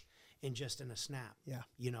businesses in just in a snap. Yeah.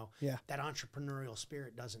 You know, that entrepreneurial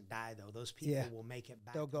spirit doesn't die though. Those people will make it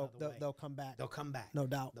back. They'll come back. They'll come back. No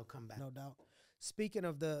doubt. They'll come back. No doubt. Speaking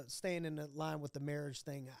of staying in the line with the marriage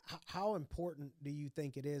thing, how important do you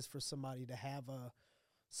think it is for somebody to have a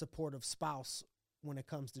supportive spouse when it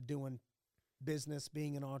comes to doing business,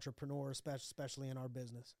 being an entrepreneur, especially in our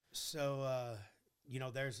business? So, you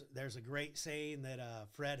know, there's a great saying that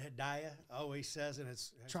Fred Hedaya always says, and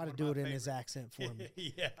it's try to do it in his accent for me.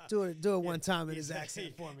 Yeah, do it one time in his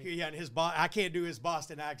accent for me. Yeah, and I can't do his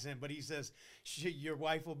Boston accent, but he says your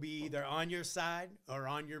wife will be either on your side or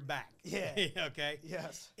on your back. Yeah. Okay.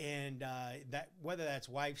 Yes. And that whether that's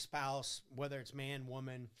wife, spouse, whether it's man,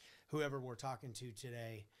 woman, whoever we're talking to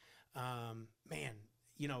today, man,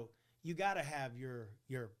 you know, you got to have your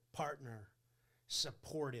partner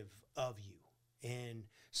supportive of you and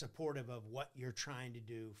supportive of what you're trying to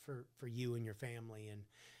do for you and your family. And,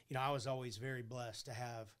 you know, I was always very blessed to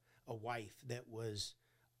have a wife that was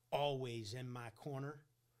always in my corner.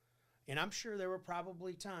 And I'm sure there were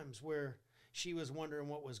probably times where she was wondering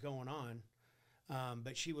what was going on,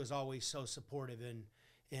 but she was always so supportive.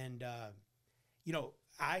 And you know,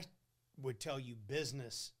 I would tell you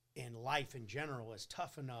business and life in general is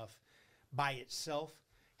tough enough by itself,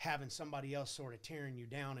 having somebody else sort of tearing you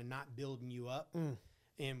down and not building you up.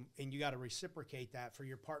 And you got to reciprocate that for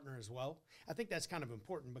your partner as well. I think that's kind of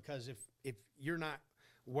important because if you're not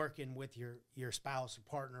working with your spouse or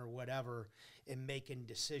partner or whatever and making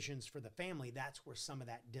decisions for the family, that's where some of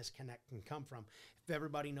that disconnect can come from. If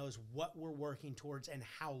everybody knows what we're working towards and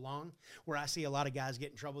how long, where I see a lot of guys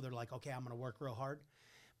get in trouble, they're like, okay, I'm going to work real hard,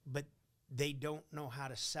 but they don't know how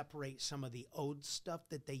to separate some of the old stuff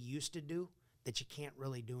that they used to do that you can't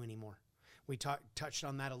really do anymore. We touched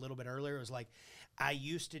on that a little bit earlier. It was like, I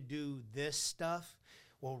used to do this stuff.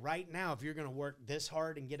 Well, right now, if you're going to work this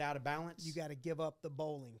hard and get out of balance, you got to give up the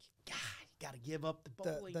bowling. God, you got to give up the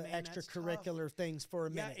bowling, the man. extracurricular things for a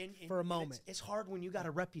minute, and for a moment. It's hard when you got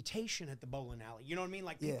a reputation at the bowling alley. You know what I mean?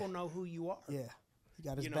 Like people know who you are. Yeah. He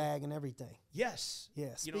got his bag and everything. Yes.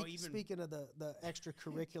 Yeah. Even speaking of the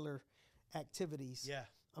extracurricular activities,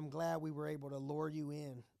 I'm glad we were able to lure you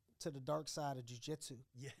in to the dark side of jiu-jitsu.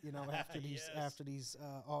 Yeah. You know, after these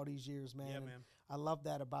all these years, man. Yeah, and man. I love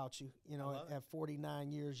that about you. You know, at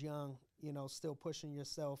 49 years young, you know, still pushing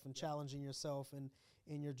yourself and challenging yourself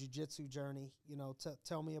in your jiu-jitsu journey. You know,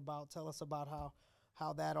 tell us about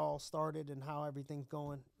how that all started and how everything's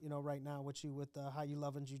going, you know, right now with you, with how you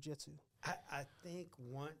loving jiu-jitsu. I think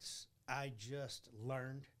once I just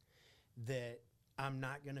learned that I'm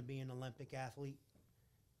not going to be an Olympic athlete.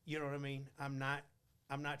 You know what I mean? I'm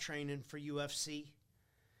not training for UFC.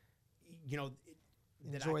 You know,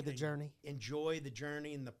 enjoy the journey. Enjoy the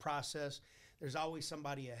journey and the process. There's always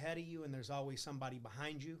somebody ahead of you and there's always somebody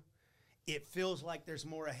behind you. It feels like there's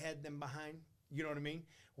more ahead than behind. You know what I mean?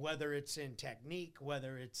 Whether it's in technique,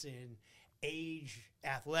 whether it's in age,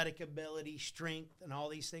 athletic ability, strength, and all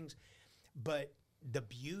these things. But the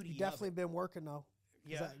beauty You've definitely been working though.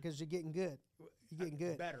 Yeah. Because you're getting good. You're getting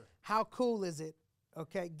good. Better. How cool is it?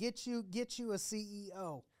 Okay, get you a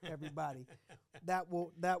CEO, everybody, that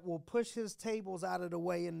will push his tables out of the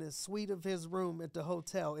way in the suite of his room at the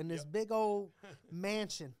hotel in this big old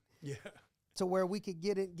mansion. Yeah. to where we could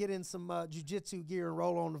get in some jiu-jitsu gear and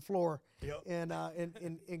roll on the floor, Yep.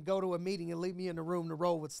 and go to a meeting and leave me in the room to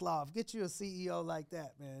roll with Slav. Get you a CEO like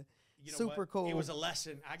that, man. You know Super what? cool. It was a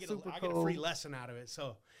lesson. I get a free lesson out of it.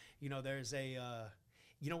 So, there's a,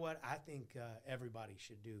 you know what? I think everybody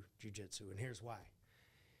should do jiu-jitsu, and here's why.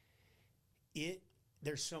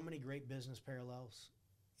 There's so many great business parallels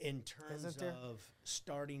in terms of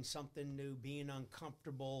starting something new, being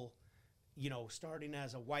uncomfortable, starting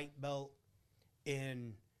as a white belt,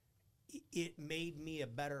 and it made me a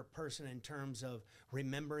better person in terms of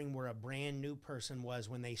remembering where a brand new person was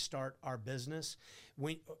when they start our business,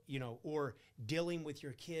 or dealing with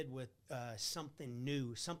your kid with something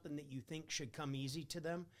new, something that you think should come easy to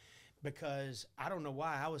them, because I don't know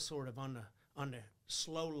why I was sort of on the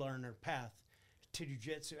slow learner path to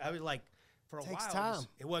jiu-jitsu. I was like, for a while,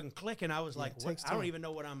 it wasn't clicking. I was like, what? I don't even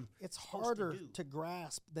know what I'm. It's harder to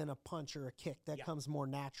grasp than a punch or a kick. That comes more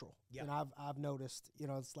natural. Yeah. And I've noticed,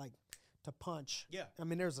 it's like to punch. Yeah. I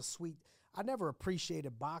mean, there's a sweet. I never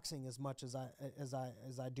appreciated boxing as much as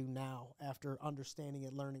I do now after understanding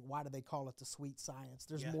it, learning why do they call it the sweet science.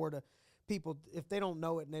 There's more to people if they don't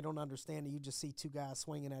know it and they don't understand it. You just see two guys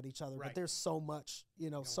swinging at each other, but there's so much,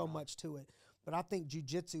 so much to it. But I think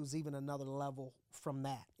jiu-jitsu is even another level from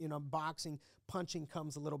that. Boxing, punching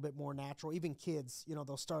comes a little bit more natural. Even kids,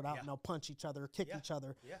 they'll start out and they'll punch each other, kick each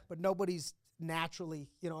other. Yeah. But nobody's naturally,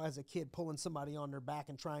 as a kid, pulling somebody on their back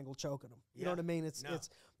and triangle choking them. You know what I mean? It's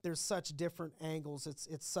there's such different angles.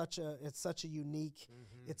 It's such a unique.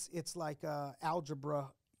 It's like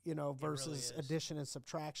algebra, versus really addition and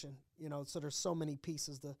subtraction. So there's so many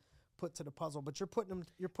pieces to put to the puzzle, but you're putting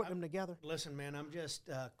them together. Listen, man, I'm just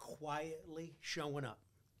quietly showing up.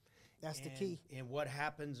 That's the key. And what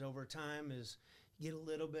happens over time is you get a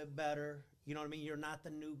little bit better. You know what I mean? You're not the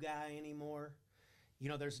new guy anymore.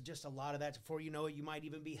 There's just a lot of that. Before you know it, you might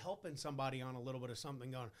even be helping somebody on a little bit of something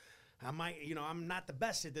going, I'm not the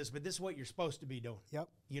best at this, but this is what you're supposed to be doing. Yep.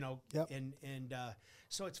 And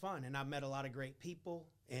so it's fun. And I've met a lot of great people,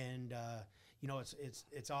 and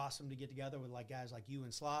it's awesome to get together with like guys like you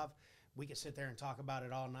and Slav. We could sit there and talk about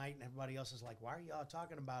it all night, and everybody else is like, why are y'all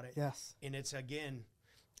talking about it? Yes. And it's, again,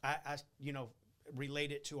 I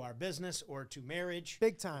relate it to our business or to marriage.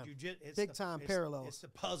 Big time. Big time parallels. It's the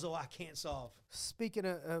puzzle I can't solve. Speaking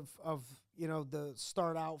of the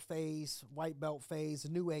start out phase, white belt phase,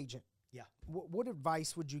 new agent. Yeah. What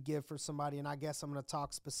advice would you give for somebody? And I guess I'm going to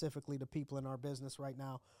talk specifically to people in our business right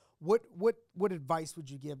now. What advice would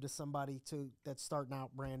you give to somebody that's starting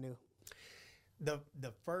out brand new?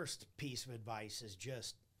 The first piece of advice is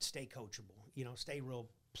just stay coachable. Stay real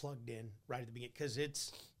plugged in right at the beginning, because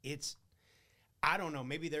it's I don't know,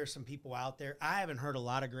 maybe there's some people out there. I haven't heard a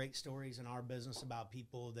lot of great stories in our business about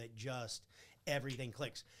people that just everything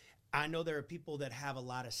clicks. I know there are people that have a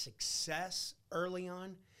lot of success early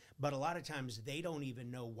on, but a lot of times they don't even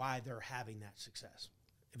know why they're having that success,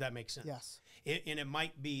 if that makes sense. Yes. And it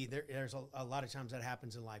might be, there's a lot of times that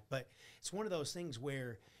happens in life, but it's one of those things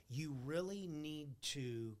where you really need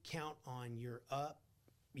to count on your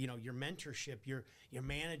your mentorship, your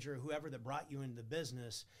manager, whoever that brought you into the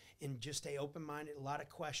business, and just stay open-minded, a lot of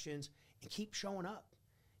questions, and keep showing up.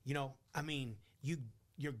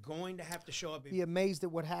 You're going to have to show up. Be amazed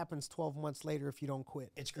at what happens 12 months later if you don't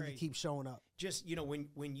quit. It's great. You keep showing up. Just,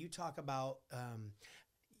 when you talk about,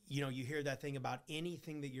 you hear that thing about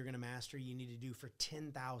anything that you're going to master, you need to do for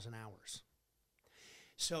 10,000 hours.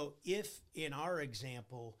 So if, in our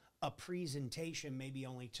example, a presentation maybe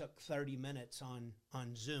only took 30 minutes on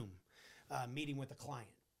Zoom, meeting with a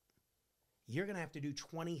client, you're going to have to do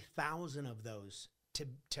 20,000 of those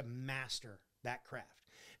to master that craft.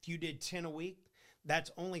 If you did 10 a week,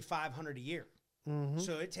 that's only 500 a year. Mm-hmm.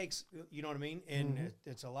 So it takes, you know what I mean? And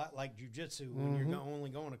it's a lot like jiu-jitsu when you're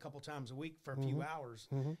only going a couple times a week for a few hours.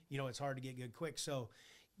 It's hard to get good quick. So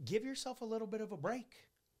give yourself a little bit of a break.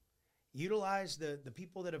 Utilize the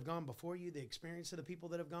people that have gone before you, the experience of the people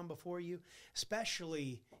that have gone before you,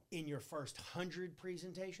 especially in your first 100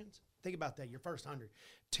 presentations. Think about that, your first 100.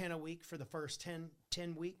 10 a week for the first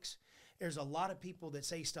 10 weeks. There's a lot of people that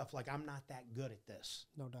say stuff like, I'm not that good at this.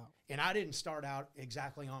 No doubt. And I didn't start out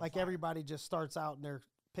exactly on like fire. Everybody just starts out and they're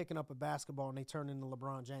picking up a basketball and they turn into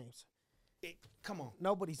LeBron James. Come on.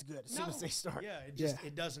 Nobody's good as soon as they start. Yeah,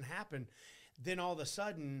 it doesn't happen. Then all of a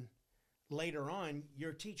sudden, later on,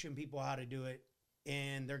 you're teaching people how to do it,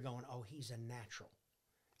 and they're going, oh, he's a natural.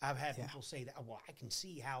 I've had people say that. Well, I can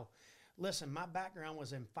see how. Listen, my background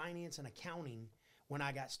was in finance and accounting when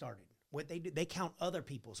I got started. What they do, they count other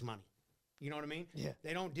people's money. You know what I mean? Yeah.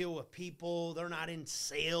 They don't deal with people. They're not in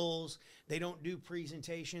sales. They don't do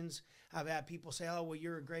presentations. I've had people say, oh, well,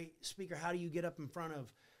 you're a great speaker. How do you get up in front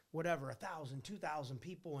of whatever, 1,000, 2,000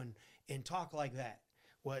 people and talk like that.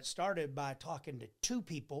 Well, it started by talking to 2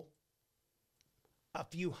 people a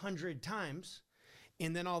few hundred times.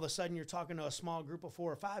 And then all of a sudden you're talking to a small group of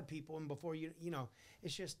 4 or 5 people. And before it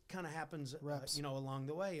just kind of happens, along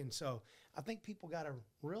the way. And so I think people got to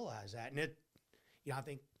realize that. And I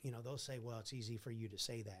think, they'll say, well, it's easy for you to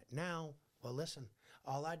say that now. Well, listen,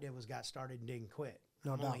 all I did was got started and didn't quit.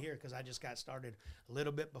 No I'm doubt. only here because I just got started a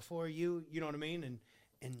little bit before you. You know what I mean?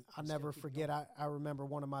 And I'll never forget. I remember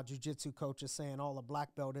one of my jiu-jitsu coaches saying all a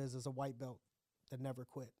black belt is a white belt that never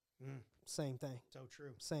quit. Same thing. So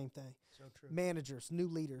true. Same thing. So true. Managers, new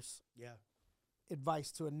leaders. Yeah.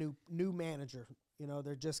 Advice to a new manager.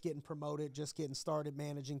 They're just getting promoted, just getting started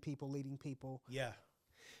managing people, leading people. Yeah.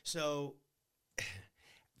 So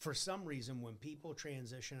for some reason, when people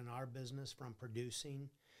transition in our business from producing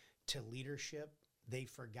to leadership, they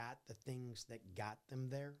forgot the things that got them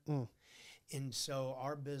there. And so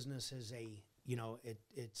our business is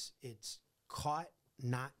it's caught,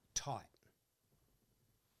 not taught.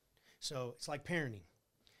 So it's like parenting.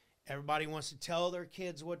 Everybody wants to tell their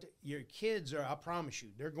kids your kids are, I promise you,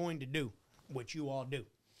 they're going to do what you all do.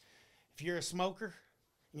 If you're a smoker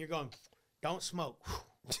and you're going, don't smoke,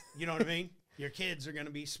 you know what I mean? Your kids are going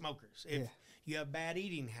to be smokers. If you have bad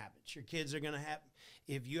eating habits, your kids are going to have,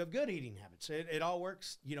 if you have good eating habits, it all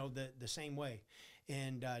works, the same way.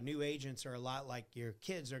 And new agents are a lot like your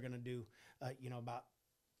kids are going to do, about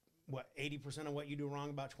 80% of what you do wrong,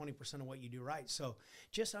 about 20% of what you do right. So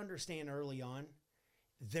just understand early on,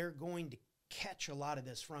 they're going to catch a lot of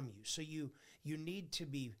this from you. So you need to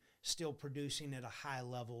be still producing at a high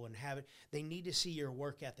level and have it. They need to see your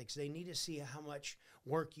work ethics. They need to see how much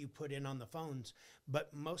work you put in on the phones.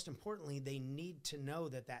 But most importantly, they need to know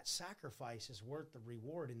that sacrifice is worth the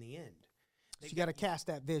reward in the end. So you got to cast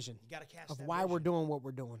that vision. You got to cast of that why vision. we're doing what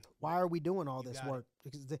we're doing. Why are we doing all this work?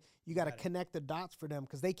 It. Because you got to connect the dots for them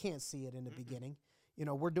because they can't see it in the beginning.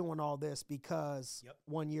 We're doing all this because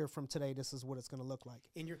 1 year from today, this is what it's going to look like.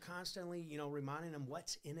 And you're constantly, reminding them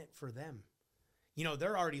what's in it for them.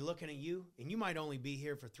 They're already looking at you, and you might only be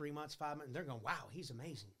here for 3 months, 5 months, and they're going, wow, he's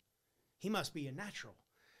amazing. He must be a natural.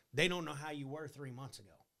 They don't know how you were 3 months ago.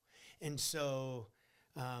 And so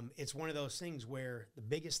it's one of those things where the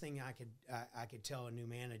biggest thing I could tell a new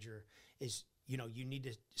manager is, you need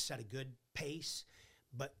to set a good pace,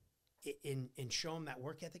 but and show them that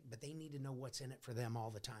work ethic, but they need to know what's in it for them all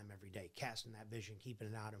the time, every day, casting that vision, keeping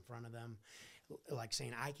it out in front of them, like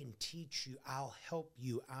saying, I can teach you, I'll help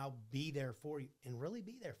you, I'll be there for you, and really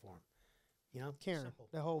be there for them. Caring. Simple.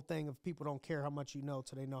 The whole thing of people don't care how much you know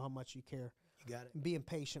till they know how much you care. You got it. And being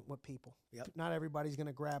patient with people. Yep. Not everybody's going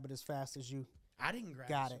to grab it as fast as you. I didn't grab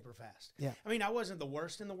it super fast. Yeah. I mean, I wasn't the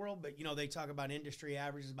worst in the world, but, they talk about industry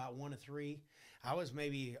averages about 1 to 3. I was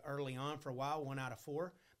maybe early on for a while, 1 out of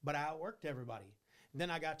 4, but I outworked everybody. And then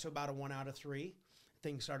I got to about a 1 out of 3.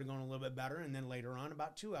 Things started going a little bit better, and then later on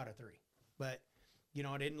about 2 out of 3. But,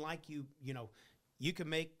 I didn't like you. You could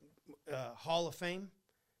make Hall of Fame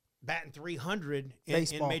batting 300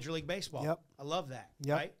 in Major League Baseball. Yep. I love that,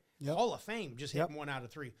 yep. right? Yep. Hall of Fame, just hitting 1 out of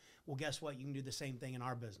 3. Well, guess what? You can do the same thing in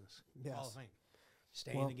our business. Yes. Hall of Fame.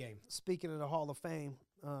 Stay in the game. Speaking of the Hall of Fame,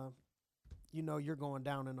 you're going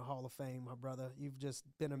down in the Hall of Fame, my brother. You've just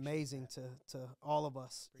been amazing to all of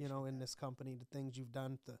us, in this company, the things you've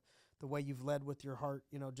done, the way you've led with your heart,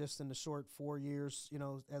 just in the short 4 years,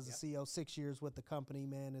 as a CEO, 6 years with the company,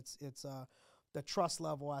 man. It's the trust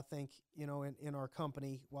level, I think, in our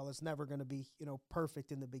company, while it's never going to be,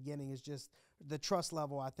 perfect in the beginning, is just the trust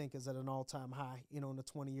level, I think, is at an all-time high. In the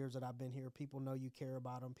 20 years that I've been here, people know you care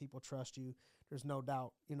about them. People trust you. There's no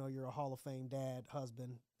doubt, you're a Hall of Fame dad,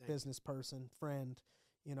 husband, business person, friend,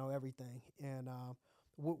 everything. And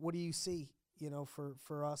what do you see,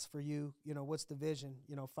 for us, for you? What's the vision,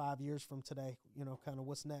 5 years from today, kind of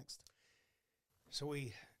what's next? So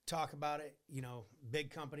we talk about it,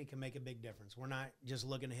 big company can make a big difference. We're not just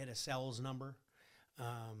looking to hit a sales number.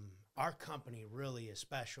 Our company really is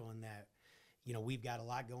special in that, we've got a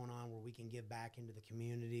lot going on where we can give back into the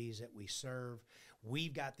communities that we serve.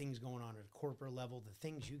 We've got things going on at a corporate level. The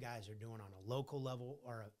things you guys are doing on a local level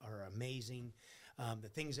are amazing. The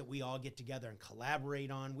things that we all get together and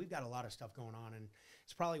collaborate on, we've got a lot of stuff going on, and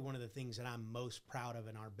it's probably one of the things that I'm most proud of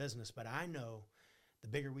in our business. But I know the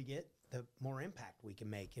bigger we get, the more impact we can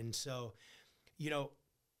make. And so,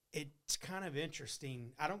 it's kind of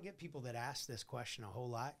interesting. I don't get people that ask this question a whole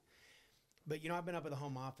lot, but, I've been up at the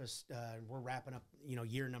home office. We're wrapping up,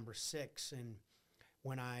 year number 6. And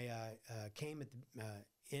when I came at the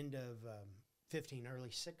end of 15, early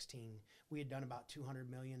 16, we had done about $200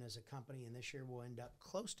 million as a company. And this year we'll end up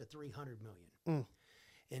close to $300 million.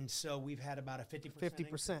 And so we've had about a 50% 50%.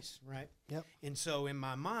 increase, right? Yep. And so in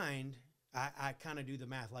my mind, I kind of do the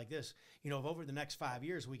math like this. You know, if over the next 5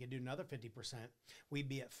 years we could do another 50%, we'd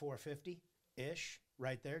be at 450-ish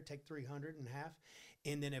right there, take 300 in half.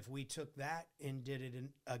 And then if we took that and did it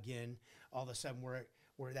again, all of a sudden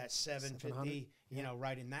we're that 750, you know,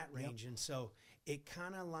 right in that range. And so it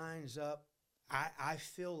kind of lines up. I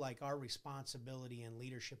feel like our responsibility in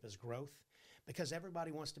leadership is growth, because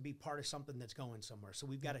everybody wants to be part of something that's going somewhere. So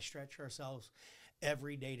we've got to stretch ourselves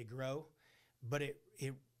every day to grow. But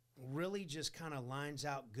it really just kind of lines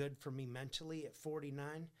out good for me mentally at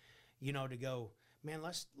 49, you know, to go, man,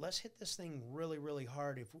 let's hit this thing really, really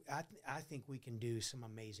hard. If I think we can do some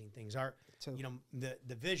amazing things. You know,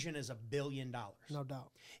 the vision is $1 billion. No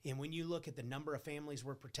doubt. And when you look at the number of families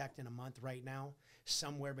we're protecting a month right now,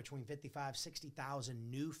 somewhere between 55,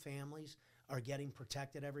 60,000 new families are getting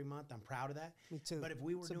protected every month. I'm proud of that. Me too. But if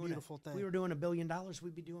we were doing thing. we were doing $1 billion,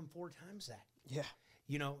 we'd be doing 4 times that. Yeah.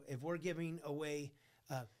 You know, if we're giving away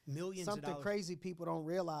millions of dollars. Something crazy people don't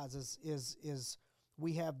realize is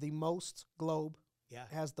we have the most globe. Yeah.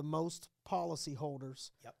 Has the most policy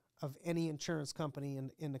holders of any insurance company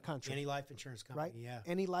in the country. Any life insurance company, right? Yeah.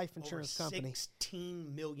 Any life insurance Over company.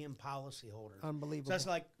 16 million policy holders. Unbelievable. So that's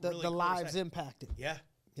like the really cool lives impacted. Yeah.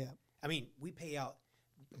 Yeah. I mean, we pay out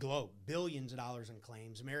globe billions of dollars in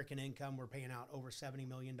claims. American Income, we're paying out over $70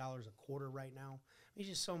 million a quarter right now. There's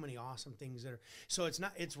just so many awesome things there. So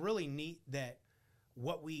it's really neat that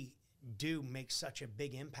what we do makes such a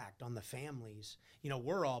big impact on the families. You know,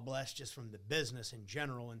 we're all blessed just from the business in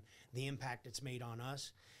general and the impact it's made on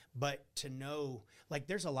us. But to know, like,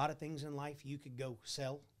 there's a lot of things in life you could go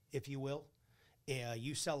sell, if you will.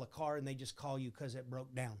 You sell a car and they just call you because it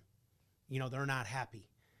broke down. You know, they're not happy.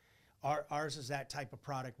 Ours is that type of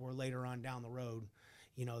product where later on down the road,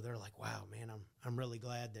 you know, they're like, wow, man, I'm really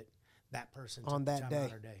glad that person took on that time day. out of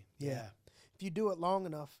their day. Yeah. If you do it long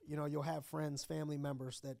enough, you know, you'll have friends, family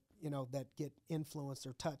members that, you know, that get influenced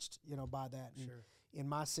or touched, you know, by that. And Sure. in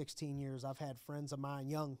my 16 years, I've had friends of mine,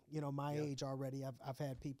 young, you know, my age already. I've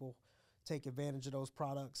had people take advantage of those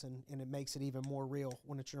products, and it makes it even more real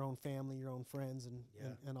when it's your own family, your own friends,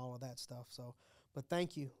 and all of that stuff. So, but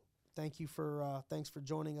thank you. Thanks for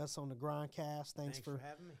joining us on the GRINDcast. Thanks for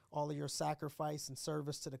having me. all of your sacrifice and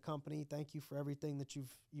service to the company. Thank you for everything that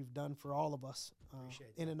you've done for all of us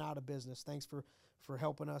in and out of business. Thanks for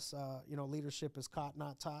helping us. You know, leadership is caught,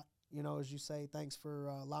 not taught. You know, as you say, thanks for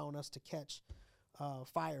allowing us to catch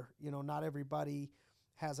fire. You know, not everybody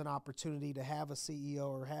has an opportunity to have a CEO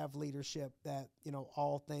or have leadership that, you know,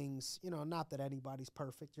 all things, you know, not that anybody's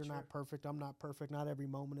perfect. You're not perfect. I'm not perfect. Not every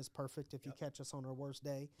moment is perfect if you catch us on our worst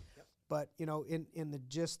day. But, you know, in the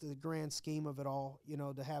gist of the grand scheme of it all, you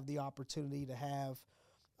know, to have the opportunity to have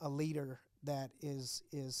a leader that is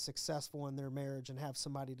successful in their marriage and have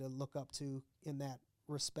somebody to look up to in that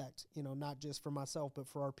respect, you know, not just for myself, but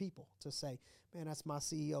for our people, to say, man, that's my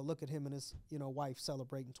CEO. Look at him and his, you know, wife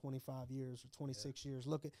celebrating 25 years or 26 years.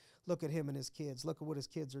 Look at him and his kids. Look at what his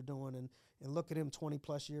kids are doing, and look at him 20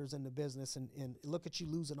 plus years in the business, and look at you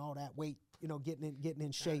losing all that weight, you know, getting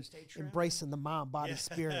in shape, embracing the mind, body,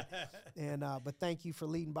 spirit. And but thank you for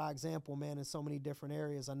leading by example, man, in so many different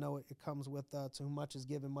areas. I know it comes with to whom much is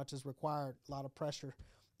given, much is required. A lot of pressure,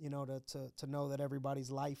 you know, to know that everybody's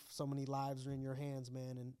life, so many lives are in your hands,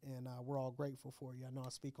 man, and we're all grateful for you. I know I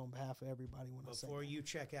speak on behalf of everybody when I say that. Before you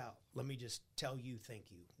check out, let me just tell you thank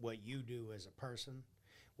you. What you do as a person,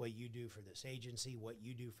 what you do for this agency, what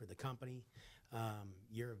you do for the company.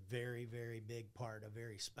 You're a very, very big part, a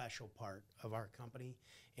very special part of our company,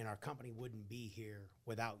 and our company wouldn't be here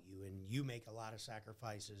without you, and you make a lot of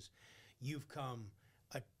sacrifices. You've come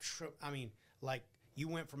like you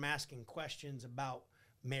went from asking questions about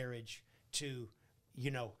marriage to,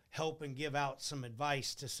 you know, help and give out some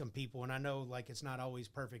advice to some people. And I know, like, it's not always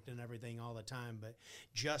perfect and everything all the time, but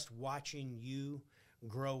just watching you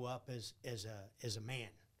grow up as a man,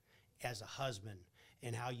 as a husband,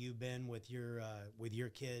 and how you've been with your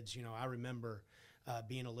kids. You know, I remember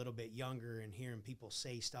being a little bit younger and hearing people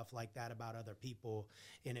say stuff like that about other people,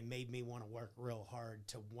 and it made me want to work real hard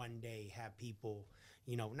to one day have people,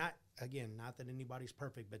 you know, not that anybody's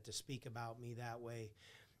perfect, but to speak about me that way.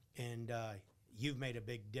 And you've made a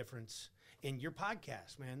big difference in your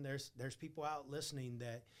podcast, man. There's people out listening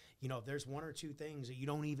that, you know, if there's one or two things that you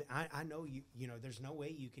don't even, I know you know, there's no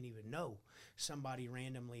way you can even know somebody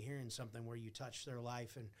randomly hearing something where you touch their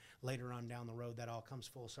life, and later on down the road that all comes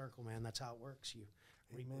full circle, man. That's how it works. You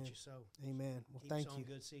reap what you sow. Amen. Well, Keep thank sowing you.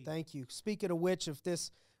 good seed. Thank you. Speaking of which, if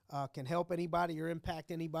this can help anybody or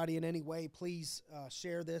impact anybody in any way, please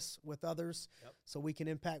share this with others so we can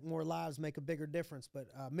impact more lives, make a bigger difference. But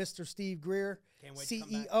Mr. Steve Greer,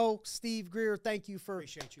 CEO Steve Greer, thank you for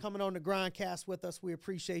coming on the GRINDcast with us. We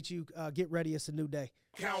appreciate you. Get ready. It's a new day.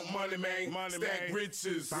 Count money, man. Stack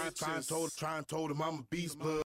riches. Trying told him I'm a beast, blood.